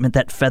statement,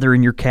 that feather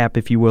in your cap,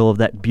 if you will, of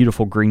that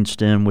beautiful green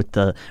stem with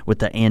the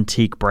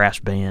antique brass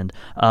band.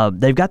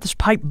 They've got this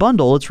pipe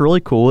bundle. It's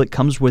really cool. It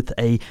comes with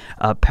a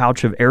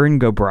pouch of Aaron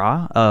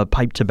Gobra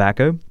pipe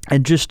tobacco,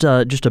 and just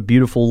a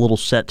beautiful little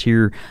set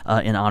here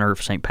in honor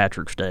of St.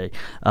 Patrick's Day.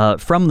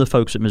 From the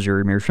folks at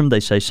Missouri Meerschaum, they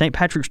say St.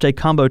 Patrick's Day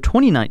Combo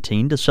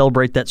 2019 to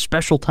celebrate that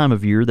special time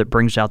of year that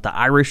brings out the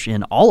Irish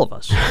in all of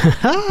us.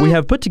 We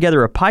have put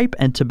together a pipe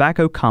and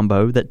tobacco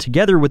combo that,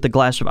 together with a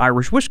glass of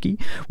Irish whiskey,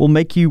 will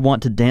make you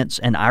want to dance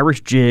an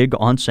Irish jig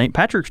on St.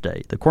 Patrick's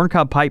Day. The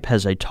corncob pipe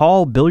has a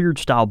tall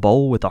billiard-style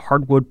bowl with a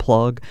hardwood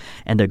plug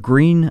and a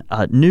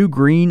new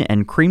green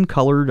and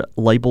cream-colored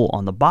label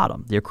on the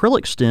bottom. The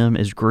acrylic stem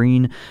is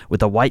green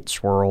with a white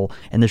swirl,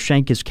 and the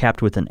shank is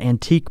capped with an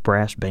antique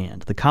brass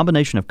band. The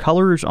combination of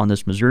colors on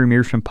this Missouri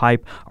Meerschaum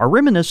pipe are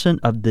reminiscent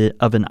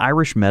of an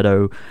Irish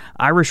meadow,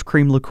 Irish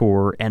cream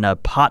liqueur, and a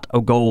pot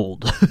o'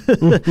 gold.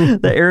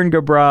 The Aaron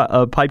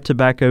Gobra pipe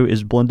tobacco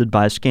is blended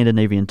by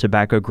Scandinavian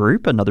Tobacco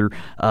Group, another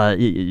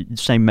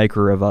same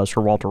maker of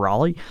Sir Walter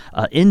Raleigh,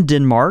 in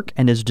Denmark,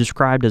 and is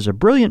described as a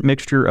brilliant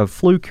mixture of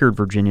flue-cured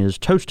Virginias,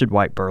 toasted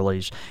white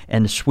burleys,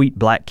 and sweet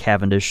black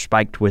Cavendish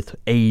spiked with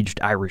aged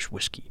Irish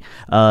whiskey.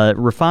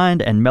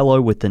 Refined and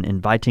mellow with an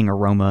inviting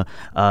aroma.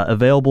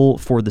 Available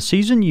for the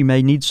season. You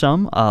may need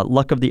some.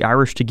 Luck of the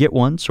Irish to get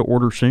one, so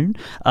order soon.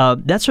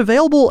 That's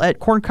available at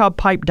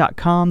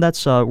corncobpipe.com.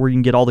 That's where you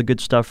can get all the good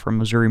stuff from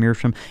Missouri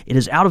Meerschaum. It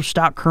is out of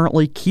stock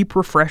currently. Keep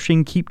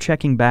refreshing. Keep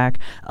checking back.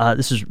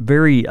 This is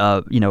very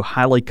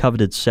highly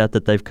coveted set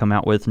that they've come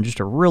out with, and just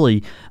a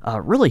really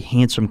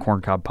handsome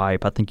corncob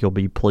pipe. I think you'll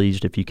be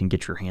pleased if you can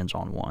get your hands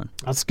on one.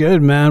 That's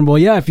good, man. Well,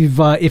 yeah, if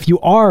you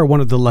are one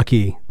of the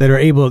lucky that are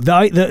able, with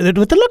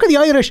the luck of the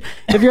Irish,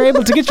 if you're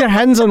able to get your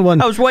hands on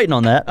one, I was waiting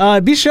on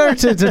that. Be sure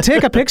to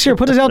take a picture,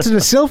 put it out to the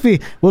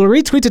selfie. We'll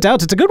retweet it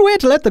out. It's a good way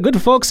to let the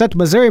good folks at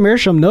Missouri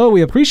Meerschaum know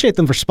we appreciate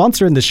them for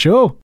sponsoring the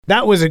show.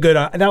 That was a good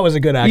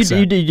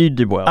accent. You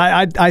did well.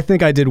 I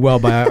think I did well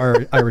by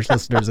our Irish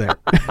listeners there.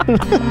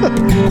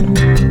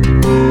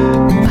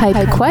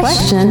 Pipe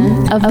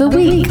question of the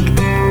week.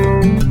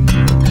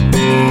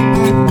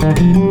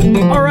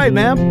 All right,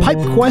 man. Pipe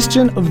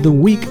question of the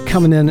week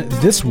coming in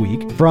this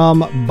week from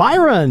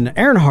Byron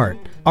Earnhardt.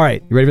 All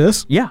right, you ready for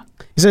this? Yeah.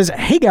 He says,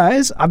 "Hey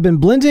guys, I've been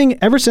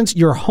blending ever since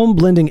your home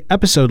blending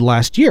episode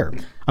last year.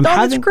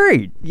 That's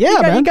great. Yeah,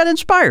 man. You got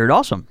inspired.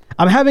 Awesome.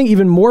 I'm having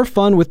even more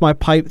fun with my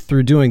pipe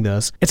through doing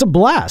this. It's a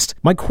blast.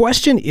 My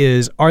question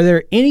is, are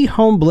there any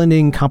home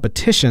blending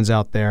competitions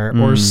out there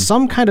or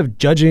some kind of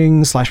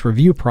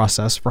judging/review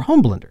process for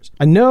home blenders?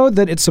 I know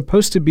that it's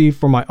supposed to be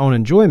for my own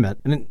enjoyment,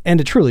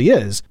 and it truly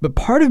is, but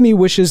part of me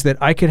wishes that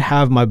I could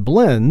have my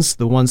blends,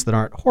 the ones that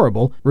aren't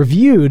horrible,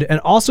 reviewed and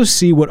also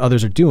see what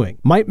others are doing.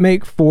 Might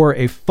make for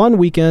a fun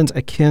weekend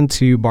akin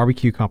to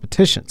barbecue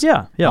competitions."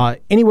 Yeah.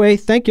 Anyway,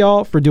 thank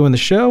y'all for doing the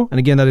show. show. And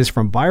again, that is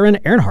from Byron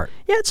Earnhardt.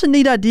 Yeah, it's a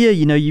neat idea.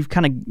 You've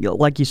kind of,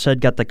 like you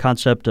said, got the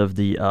concept of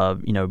the,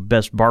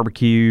 best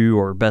barbecue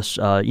or best,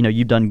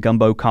 you've done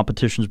gumbo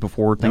competitions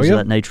before, things of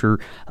that nature,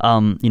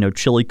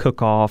 chili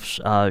cook-offs.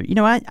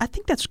 I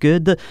think that's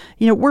good.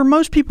 Where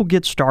most people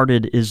get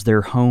started is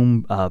their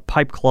home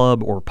pipe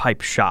club or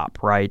pipe shop,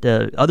 right?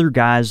 Other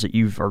guys that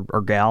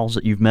or gals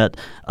that you've met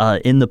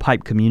in the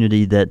pipe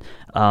community that,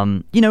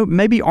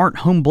 maybe aren't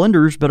home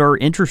blenders but are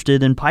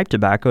interested in pipe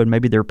tobacco, and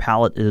maybe their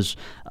palate is,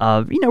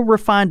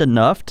 refined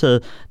enough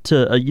to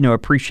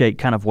appreciate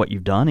kind of what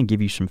you've done and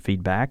give you some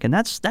feedback. And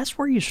that's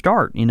where you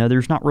start.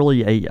 There's not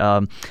really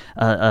a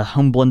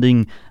home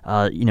blending,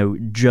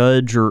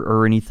 judge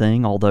or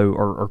anything,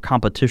 or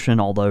competition,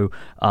 although,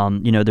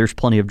 there's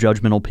plenty of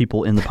judgmental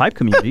people in the pipe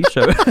community.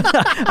 So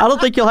I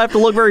don't think you'll have to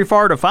look very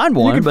far to find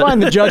one. You can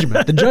find the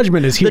judgment. The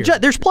judgment is here.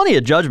 There's plenty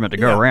of judgment to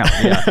go around,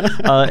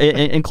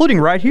 including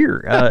right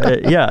here,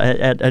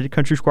 at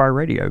Country Squire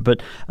Radio.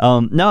 But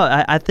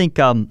I think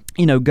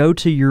go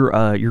to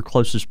your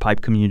closest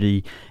pipe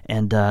community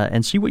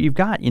and see what you've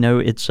got.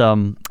 It's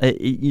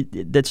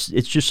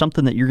just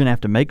something that you're going to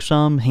have to make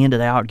hand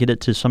it out, get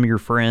it to some of your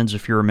friends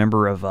if you're a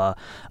member of a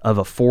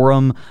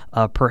forum,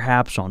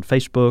 perhaps on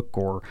Facebook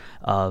or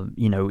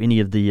any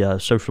of the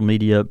social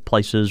media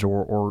places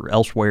or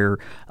elsewhere.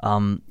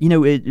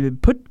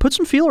 Put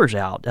some feelers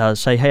out.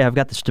 Say, hey, I've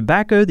got this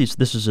tobacco.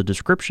 This is a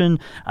description.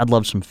 I'd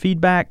love some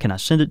feedback. Can I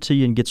send it to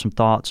you and get some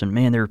thoughts? And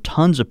man, there are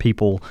tons of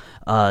people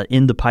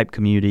in the pipe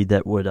community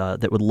that would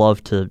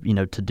love to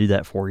do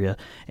that for you.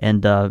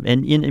 And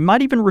it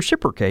might even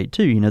reciprocate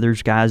too.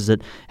 There's guys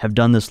that have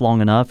done this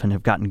long enough and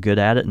have gotten good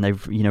at it, and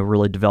they've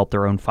really developed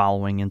their own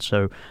following. And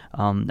so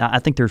I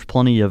think there's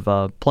plenty of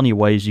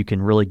ways you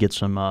can really get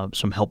some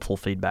helpful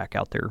feedback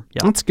out there.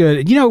 Yeah, that's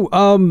good.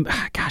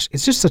 Gosh,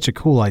 it's just such a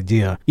cool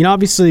idea.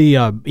 Obviously,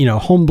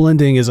 home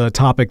blending is a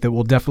topic that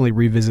we'll definitely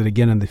revisit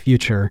again in the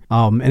future.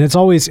 And it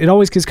always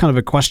gets kind of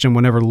a question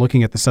whenever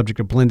looking at the subject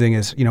of blending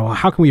is,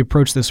 how can we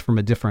approach this from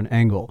a different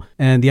angle?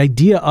 And the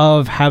idea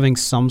of having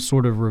some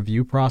sort of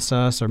review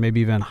process, or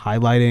maybe even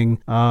highlighting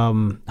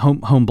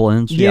home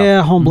blends.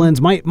 Home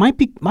blends might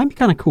be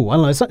kind of cool. I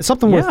don't know. It's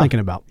something worth thinking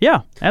about.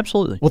 Yeah,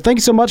 absolutely. Well, thank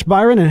you so much,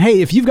 Byron. And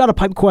hey, if you've got a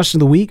pipe question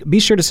of the week, be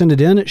sure to send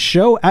it in.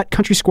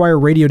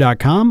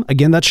 show@countrysquireradio.com.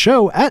 Again, that's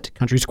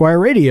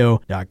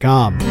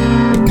show@countrysquireradio.com.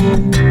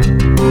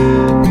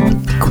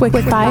 Quick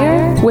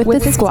fire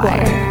with the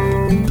Squire.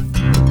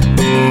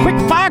 Quick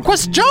fire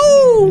question!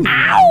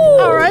 Ow!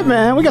 All right,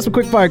 man. We got some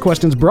quick fire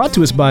questions brought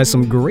to us by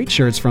some great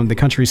shirts from the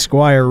Country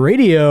Squire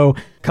Radio.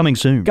 Coming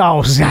soon.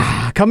 Oh,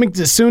 coming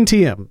to soon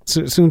TM.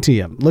 Soon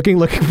TM. Looking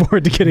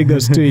forward to getting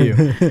those to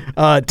you.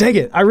 Dang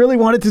it. I really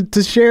wanted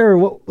to share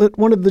what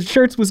one of the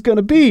shirts was going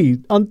to be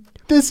on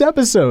this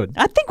episode.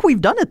 I think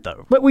we've done it,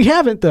 though. But we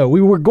haven't, though. We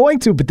were going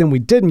to, but then we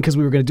didn't because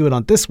we were going to do it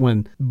on this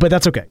one. But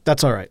that's okay.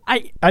 That's all right.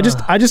 I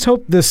just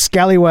hope the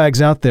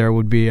scallywags out there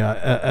would be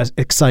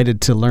excited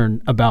to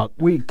learn about.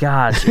 We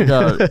could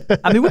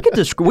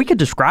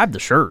describe the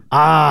shirt.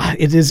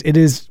 It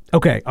is.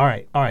 Okay. All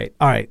right.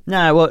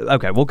 Nah. Well.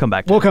 Okay. We'll come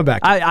back.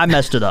 I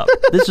messed it up.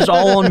 This is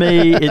all on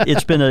me.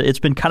 It's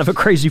been kind of a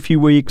crazy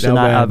few weeks, and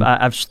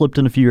I've slipped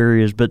in a few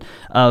areas. But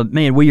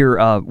man, we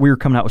are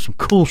coming out with some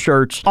cool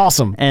shirts.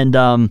 Awesome.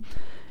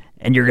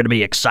 And you're going to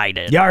be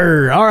excited.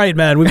 Yarr. All right,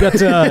 man. We've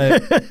got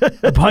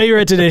a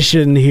pirate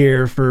edition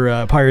here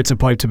for Pirates of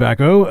Pipe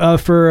Tobacco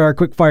for our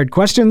quick-fired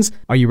questions.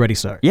 Are you ready,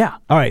 sir? Yeah.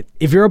 All right.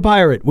 If you're a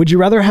pirate, would you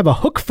rather have a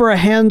hook for a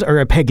hand or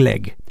a peg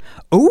leg?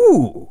 A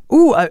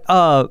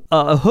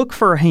hook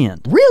for a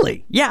hand.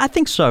 Really? Yeah, I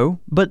think so.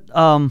 But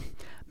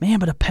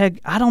but a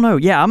peg, I don't know.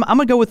 Yeah, I'm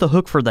gonna go with the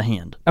hook for the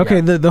hand. Okay,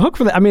 yeah. the hook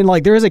for the. I mean,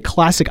 like there is a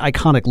classic,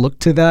 iconic look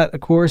to that,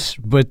 of course.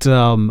 But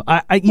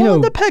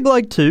the peg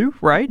leg too,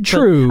 right?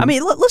 True. But, I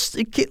mean,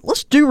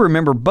 let's do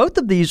remember both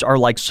of these are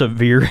like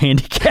severe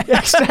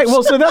handicaps.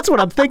 Well, so that's what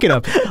I'm thinking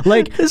of.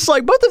 Like it's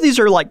like both of these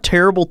are like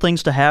terrible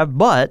things to have.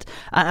 But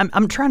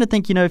I'm trying to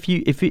think.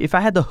 If I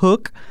had the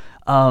hook.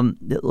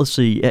 Let's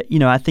see.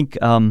 I think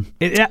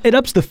it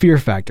ups the fear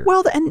factor.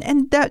 Well,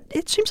 and that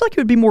it seems like it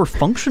would be more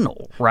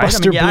functional, right?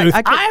 Buster Bluth.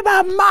 I'm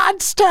a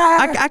monster.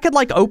 I could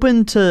like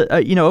open it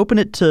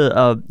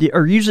to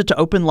or use it to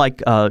open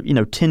like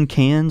tin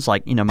cans,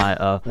 like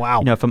my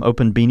wow. If I'm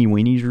open Beanie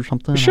Weenies or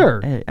something. Sure.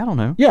 I don't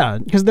know. Yeah,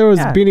 because there was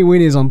Beanie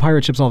Weenies on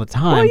pirate ships all the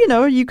time.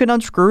 Well, you can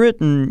unscrew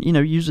it and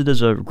use it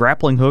as a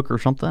grappling hook or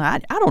something. I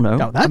don't know.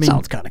 Oh, that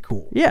sounds kind of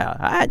cool. Yeah,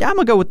 I'm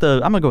gonna go with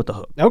the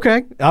hook.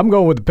 Okay, I'm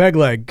going with the peg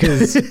leg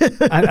because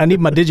I need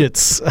my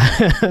digits.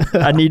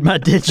 I need my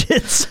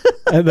digits.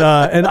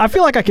 and I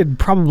feel like I could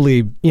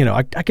probably,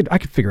 I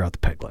could figure out the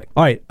peg leg.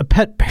 All right, a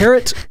pet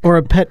parrot or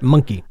a pet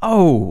monkey?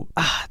 Oh,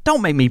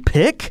 don't make me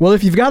pick. Well,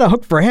 if you've got a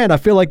hook for a hand, I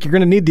feel like you're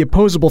going to need the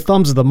opposable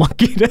thumbs of the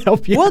monkey to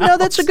help you. Well, no,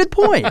 that's a good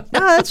point. No,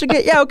 that's a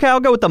good. Yeah, okay, I'll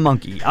go with the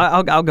monkey.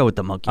 I'll go with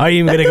the monkey. Are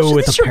you even going to go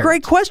with the parrot? These are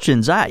great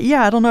questions.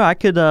 I don't know. I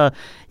could.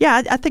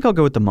 I think I'll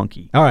go with the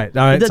monkey. All right.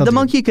 The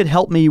monkey could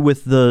help me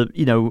with the,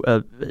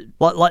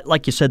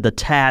 like you said, the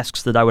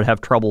tasks that I would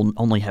have trouble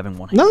only having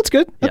one hand. No, that's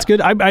good. That's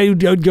good. I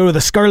would go to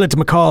the Scarlet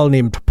macaw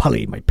named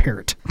Polly, my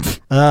parrot.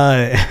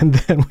 And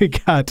then we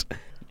got...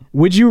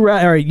 Would you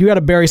rather? All right, you got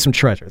to bury some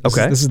treasure. This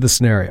is the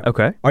scenario.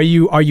 Okay. Are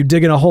you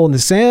digging a hole in the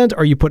sand, or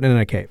are you putting it in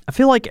a cave? I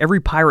feel like every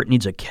pirate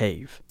needs a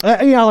cave.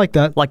 Yeah, I like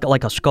that. Like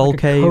a skull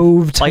cave,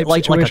 cove type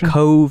like situation? a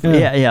cove.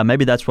 Yeah. Yeah.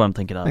 Maybe that's what I'm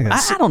thinking of.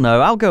 I don't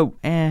know. I'll go.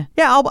 Yeah,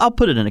 I'll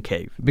put it in a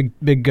cave.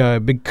 Big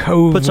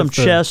cove. Put some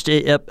chest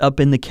up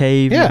in the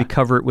cave. Yeah. Maybe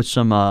cover it with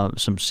some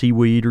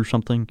seaweed or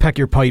something. Pack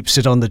your pipe,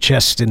 sit on the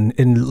chest,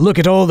 and look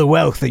at all the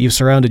wealth that you've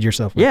surrounded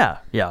yourself with.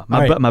 Yeah.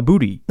 My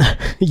booty.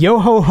 Yo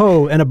ho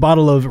ho, and a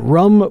bottle of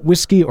rum,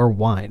 whiskey, or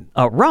wine.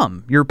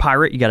 Rum. You're a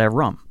pirate. You gotta have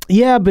rum.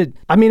 Yeah, but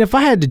I mean, if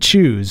I had to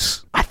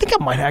choose, I think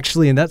I might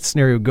actually in that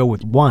scenario go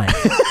with wine.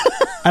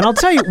 And I'll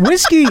tell you,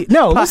 whiskey.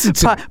 No, listen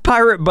to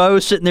Pirate Beau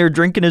sitting there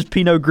drinking his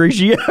Pinot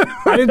Grigio.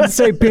 I didn't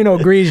say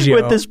Pinot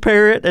Grigio with his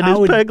parrot and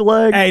his peg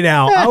leg. Hey,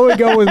 now I'd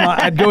go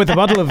with a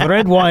bottle of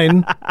red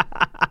wine.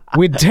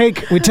 We'd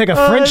take a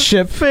French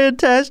ship.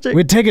 Fantastic.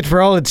 We'd take it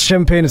for all its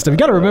champagne and stuff. You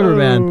got to remember,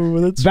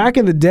 man. Back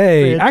in the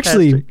day,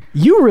 actually,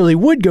 you really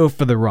would go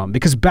for the rum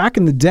because back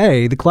in the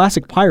day, the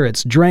classic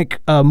pirates drank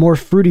more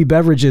fruity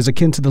beverages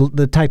akin to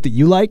the type that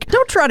you like.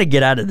 Don't try to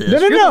get out of this. No.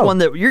 You're the one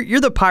that you're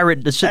the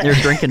pirate that's sitting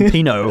there drinking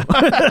Pinot.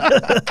 All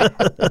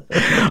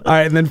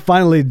right, and then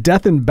finally,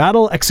 death in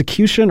battle,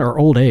 execution, or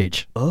old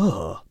age.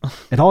 Ugh.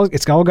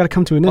 It's all got to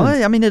come to an end.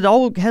 Well, I mean, it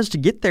all has to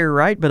get there,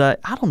 right? But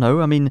I don't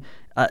know. I mean,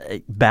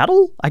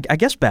 battle? I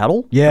guess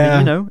battle. Yeah.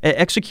 I mean,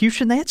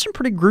 execution. They had some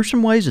pretty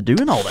gruesome ways of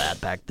doing all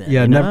that back then.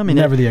 Yeah,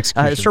 never the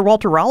execution. Sir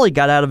Walter Raleigh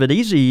got out of it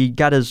easy. He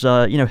got his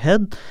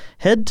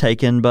head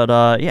taken,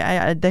 but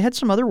they had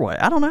some other way.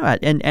 I don't know.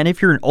 And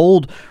if you're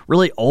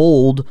really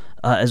old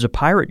as a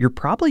pirate, you're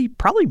probably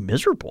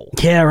miserable.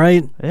 Yeah,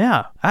 right.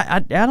 Yeah. I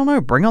don't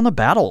know. Bring on the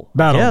battle.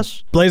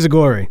 Yes. Blaze of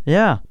glory.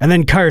 Yeah. And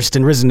then cursed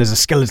and risen as a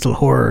skeletal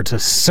horror to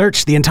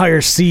search the entire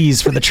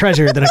seas for the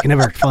treasure that I can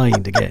never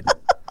find again.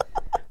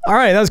 All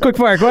right, that was quick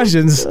fire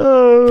questions.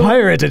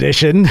 Pirate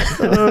edition.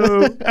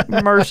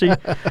 Mercy.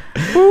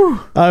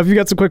 If you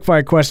got some quick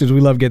fire questions,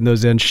 we love getting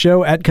those in.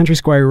 Show at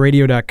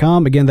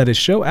countrysquireradio.com. Again, that is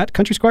show at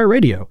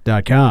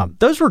countrysquireradio.com.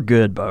 Those were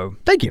good, Beau.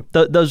 Thank you.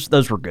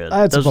 Those were good.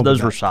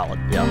 Those were solid.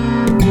 Yeah.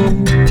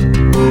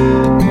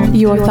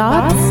 Your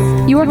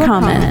thoughts, your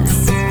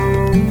comments,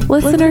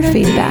 listener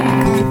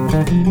feedback.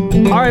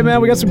 All right,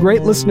 man, we got some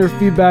great listener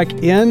feedback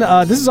in.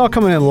 This is all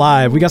coming in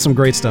live. We got some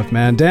great stuff,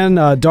 man. Dan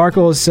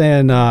Darkle is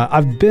saying,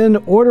 I've been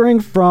ordering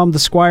from the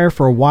Squire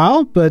for a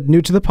while, but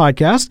new to the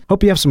podcast.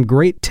 Hope you have some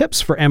great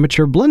tips for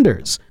amateur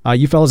blenders.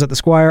 You fellas at the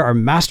Squire are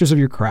masters of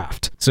your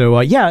craft. So,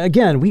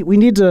 again, we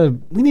need to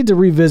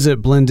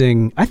revisit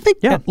blending, I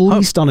think, at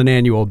least on an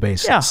annual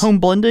basis. Yeah, home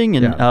blending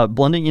and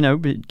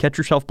blending, catch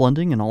yourself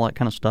blending and all that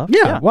kind of stuff.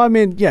 Yeah. Well, I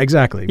mean, yeah,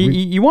 exactly.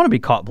 You want to be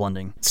caught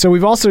blending. So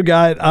we've also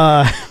got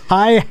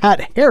Hi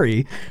Hat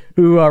Harry,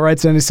 who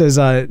writes in. He says,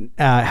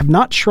 have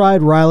not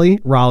tried Raleigh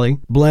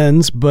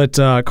blends, but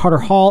Carter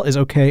Hall is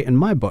okay in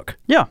my book.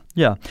 Yeah.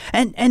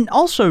 And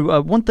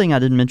also, one thing I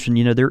didn't mention,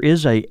 there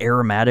is a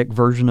aromatic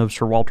version of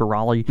Sir Walter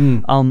Raleigh.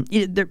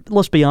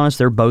 Let's be honest,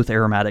 they're both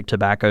aromatic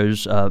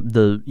tobaccos.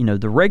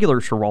 The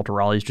regular Sir Walter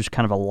Raleigh is just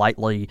kind of a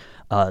lightly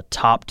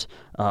topped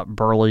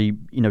burley,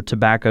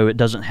 tobacco. It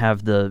doesn't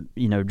have the,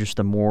 just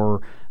the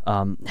more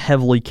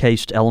heavily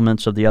cased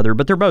elements of the other,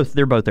 but they're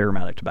both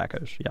aromatic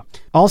tobaccos. Yeah.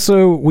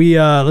 Also,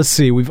 let's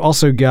see. We've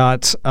also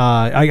got.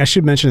 I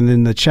should mention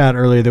in the chat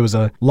earlier there was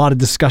a lot of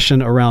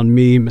discussion around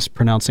me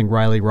mispronouncing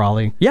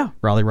Raleigh. Yeah.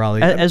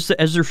 Raleigh. As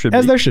there should be.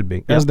 As there should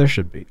be. Yeah. As there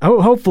should be.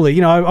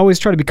 Hopefully, I always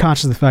try to be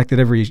conscious of the fact that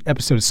every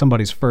episode is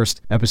somebody's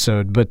first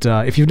episode. But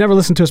if you've never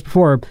listened to us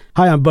before,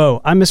 hi, I'm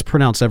Beau. I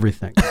mispronounce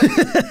everything.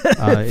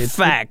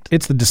 Fact.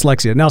 It's the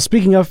dyslexia. Now,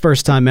 speaking of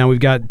first time, man, we've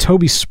got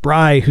Toby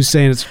Spry who's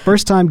saying it's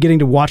first time getting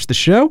to watch the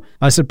show.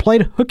 I said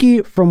played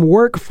hooky from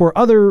work for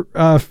other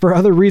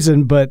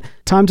reason, but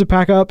time to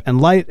pack up and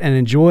light and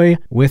enjoy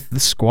with the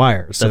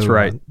Squire. So, that's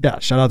right.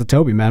 Shout out to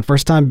Toby, man.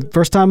 First time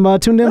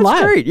tuned in live.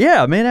 That's great.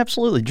 Yeah, man,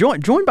 absolutely.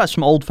 Joined by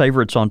some old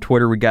favorites on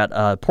Twitter. We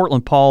got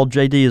Portland Paul.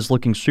 JD is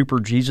looking super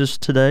Jesus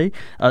today.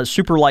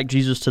 Super like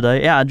Jesus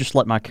today. Yeah, I just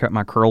let my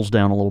curls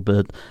down a little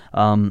bit.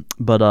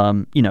 But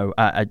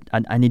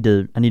I need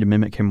to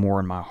mimic him more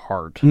in my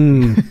heart.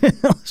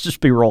 Let's just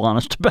be real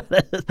honest about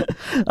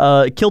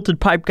it. Kilted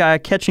Pipe Guy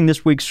catching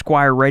this week's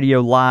Squire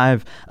Radio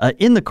live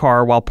in the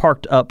car while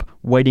parked up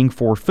waiting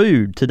for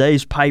food.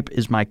 Today's pipe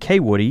is my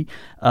K-Woody.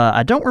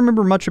 I don't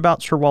remember much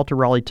about Sir Walter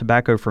Raleigh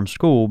tobacco from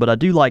school, but I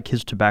do like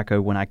his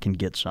tobacco when I can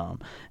get some.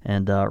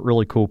 And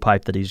really cool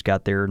pipe that he's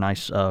got there.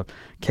 Nice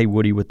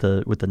K-Woody with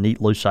the neat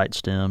lucite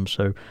stem.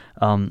 So,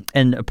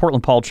 and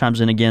Portland Paul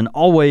chimes in again.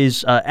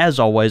 Always, as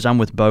always, I'm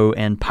with Beau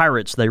and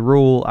Pirates, they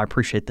rule. I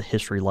appreciate the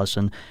history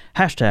lesson.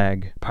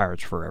 #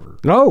 Pirates Forever.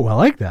 Oh, I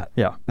like that.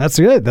 Yeah. That's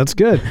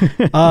good.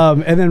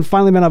 And then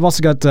finally, man, I've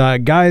also got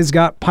Guys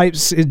Got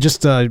Pipes.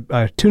 Just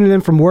tuning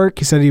in from work.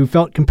 He said he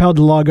felt compelled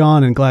to log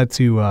on and glad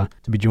to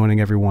be joining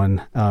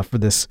everyone for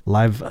this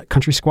live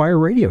Country Squire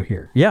Radio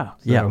here. Yeah.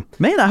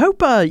 Man, I hope,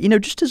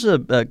 just as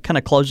a kind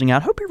of closing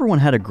out, I hope everyone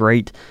had a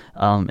great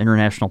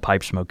International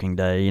Pipe Smoking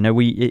Day.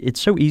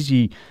 It's so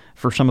easy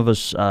for some of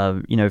us,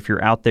 if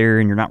you're out there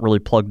and you're not really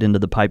plugged into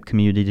the pipe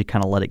community, to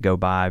kind of let it go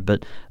by.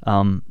 But,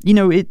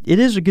 it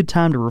is a good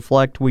time to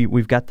reflect.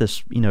 We've got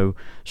this,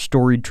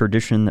 storied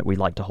tradition that we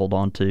like to hold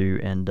on to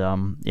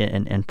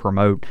and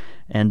promote.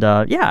 And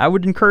I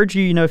would encourage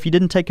you, if you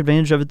didn't take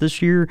advantage of it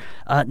this year,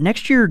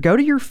 next year go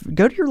to your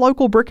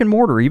local brick and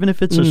mortar, even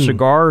if it's a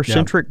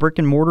cigar-centric brick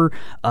and mortar.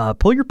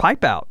 Pull your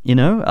pipe out,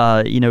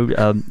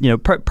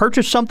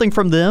 purchase something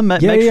from them.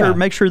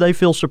 Make sure they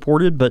feel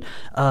supported. But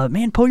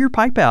pull your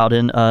pipe out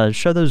and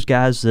show those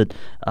guys that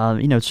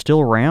it's still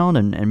around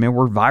and man,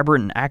 we're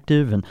vibrant and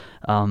active. And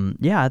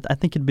I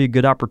think it'd be a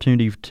good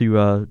opportunity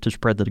to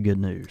spread the good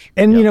news.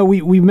 And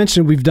we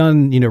mentioned we've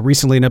done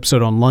recently an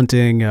episode on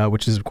lunting,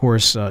 which is of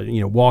course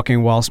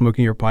walking while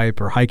smoking your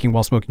pipe or hiking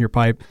while smoking your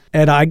pipe.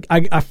 And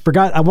I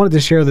forgot, I wanted to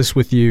share this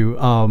with you,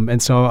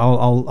 and so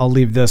I'll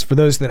leave this for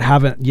those that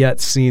haven't yet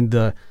seen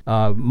the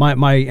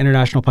my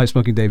International Pipe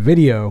Smoking Day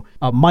video.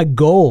 My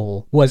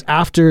goal was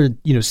after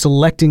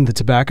selecting the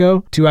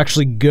tobacco to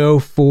actually go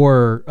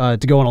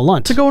to go on a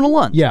lunt.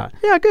 Yeah,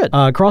 good.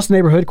 Across the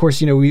neighborhood, of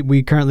course.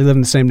 We currently live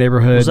in the same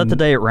neighborhood. Was that the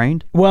day it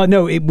rained? Well,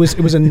 no, it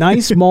was a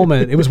nice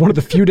moment. It was one of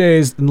the few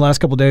days in the last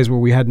couple of days where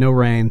we had no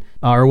rain,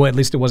 or at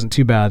least it wasn't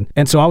too bad.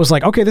 And so I was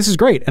like, okay, this is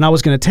great. And I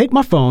was going to take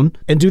my phone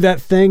and do that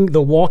thing,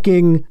 the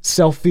walking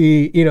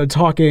selfie,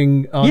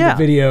 talking on the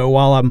video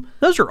while I'm...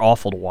 Those are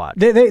awful to watch.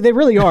 They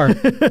really are.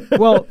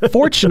 Well,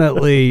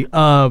 fortunately,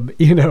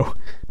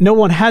 no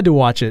one had to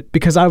watch it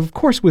because I, of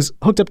course, was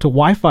hooked up to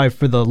Wi-Fi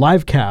for the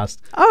live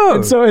cast. Oh.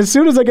 And so as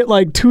soon as I get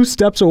like 2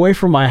 steps away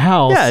from my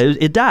house... Yeah,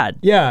 it died.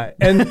 Yeah.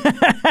 And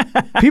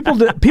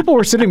people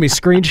were sending me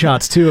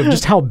screenshots, too, of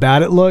just how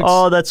bad it looks.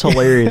 Oh, that's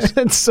hilarious.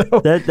 And so...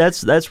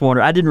 That's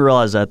wonderful. I didn't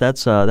realize that.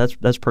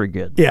 That's pretty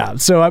good. Yeah.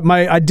 So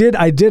I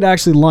did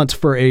actually lunt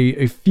for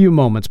a few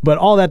moments, but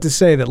all that to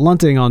say that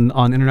lunting on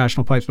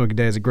International Pipe Smoking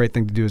Day is a great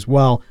thing to do as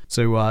well.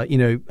 So,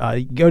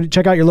 go to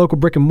check out your local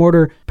brick and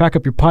mortar, pack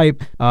up your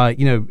pipe,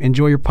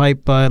 enjoy your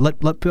pipe,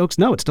 let folks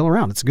know it's still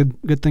around. It's a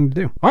good thing to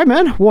do. All right,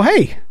 man. Well,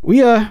 hey, we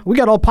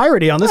got all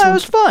piratey on this one. It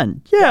was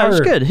fun. Yeah, it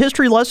was good.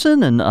 History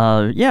lesson and,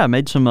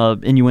 made some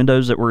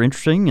innuendos that were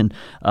interesting and,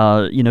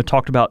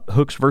 talked about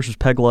hooks versus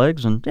peg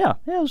legs and, it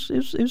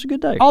was a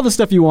good day. All the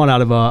stuff you want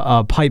out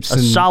of pipes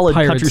and solid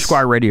pirates. Country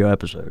Squire Radio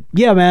episode.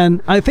 Yeah,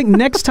 man. I think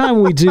next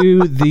time we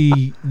do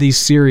the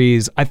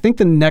series, I think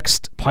the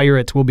next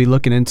pirate we'll be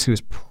looking into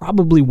is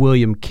probably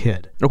William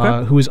Kidd,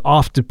 who is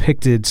oft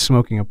depicted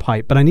smoking a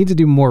pipe. But I need to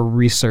do more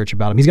research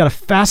about him. He's got a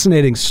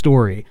fascinating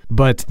story,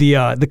 but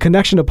the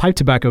connection to pipe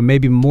tobacco may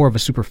be more of a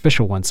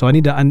superficial one. So I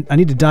need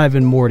to dive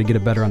in more to get a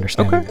better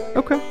understanding.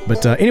 Okay.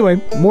 But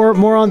anyway,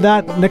 more on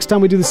that next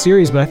time we do the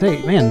series. But I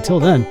think, man, until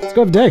then, let's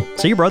go have a day.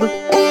 See you, brother.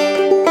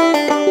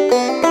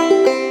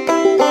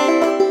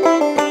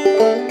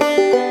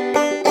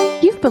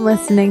 You've been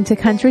listening to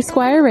Country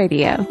Squire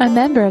Radio, a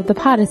member of the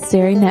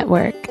Podastery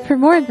Network. For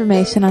more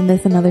information on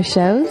this and other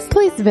shows,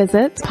 please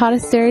visit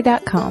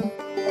podastery.com.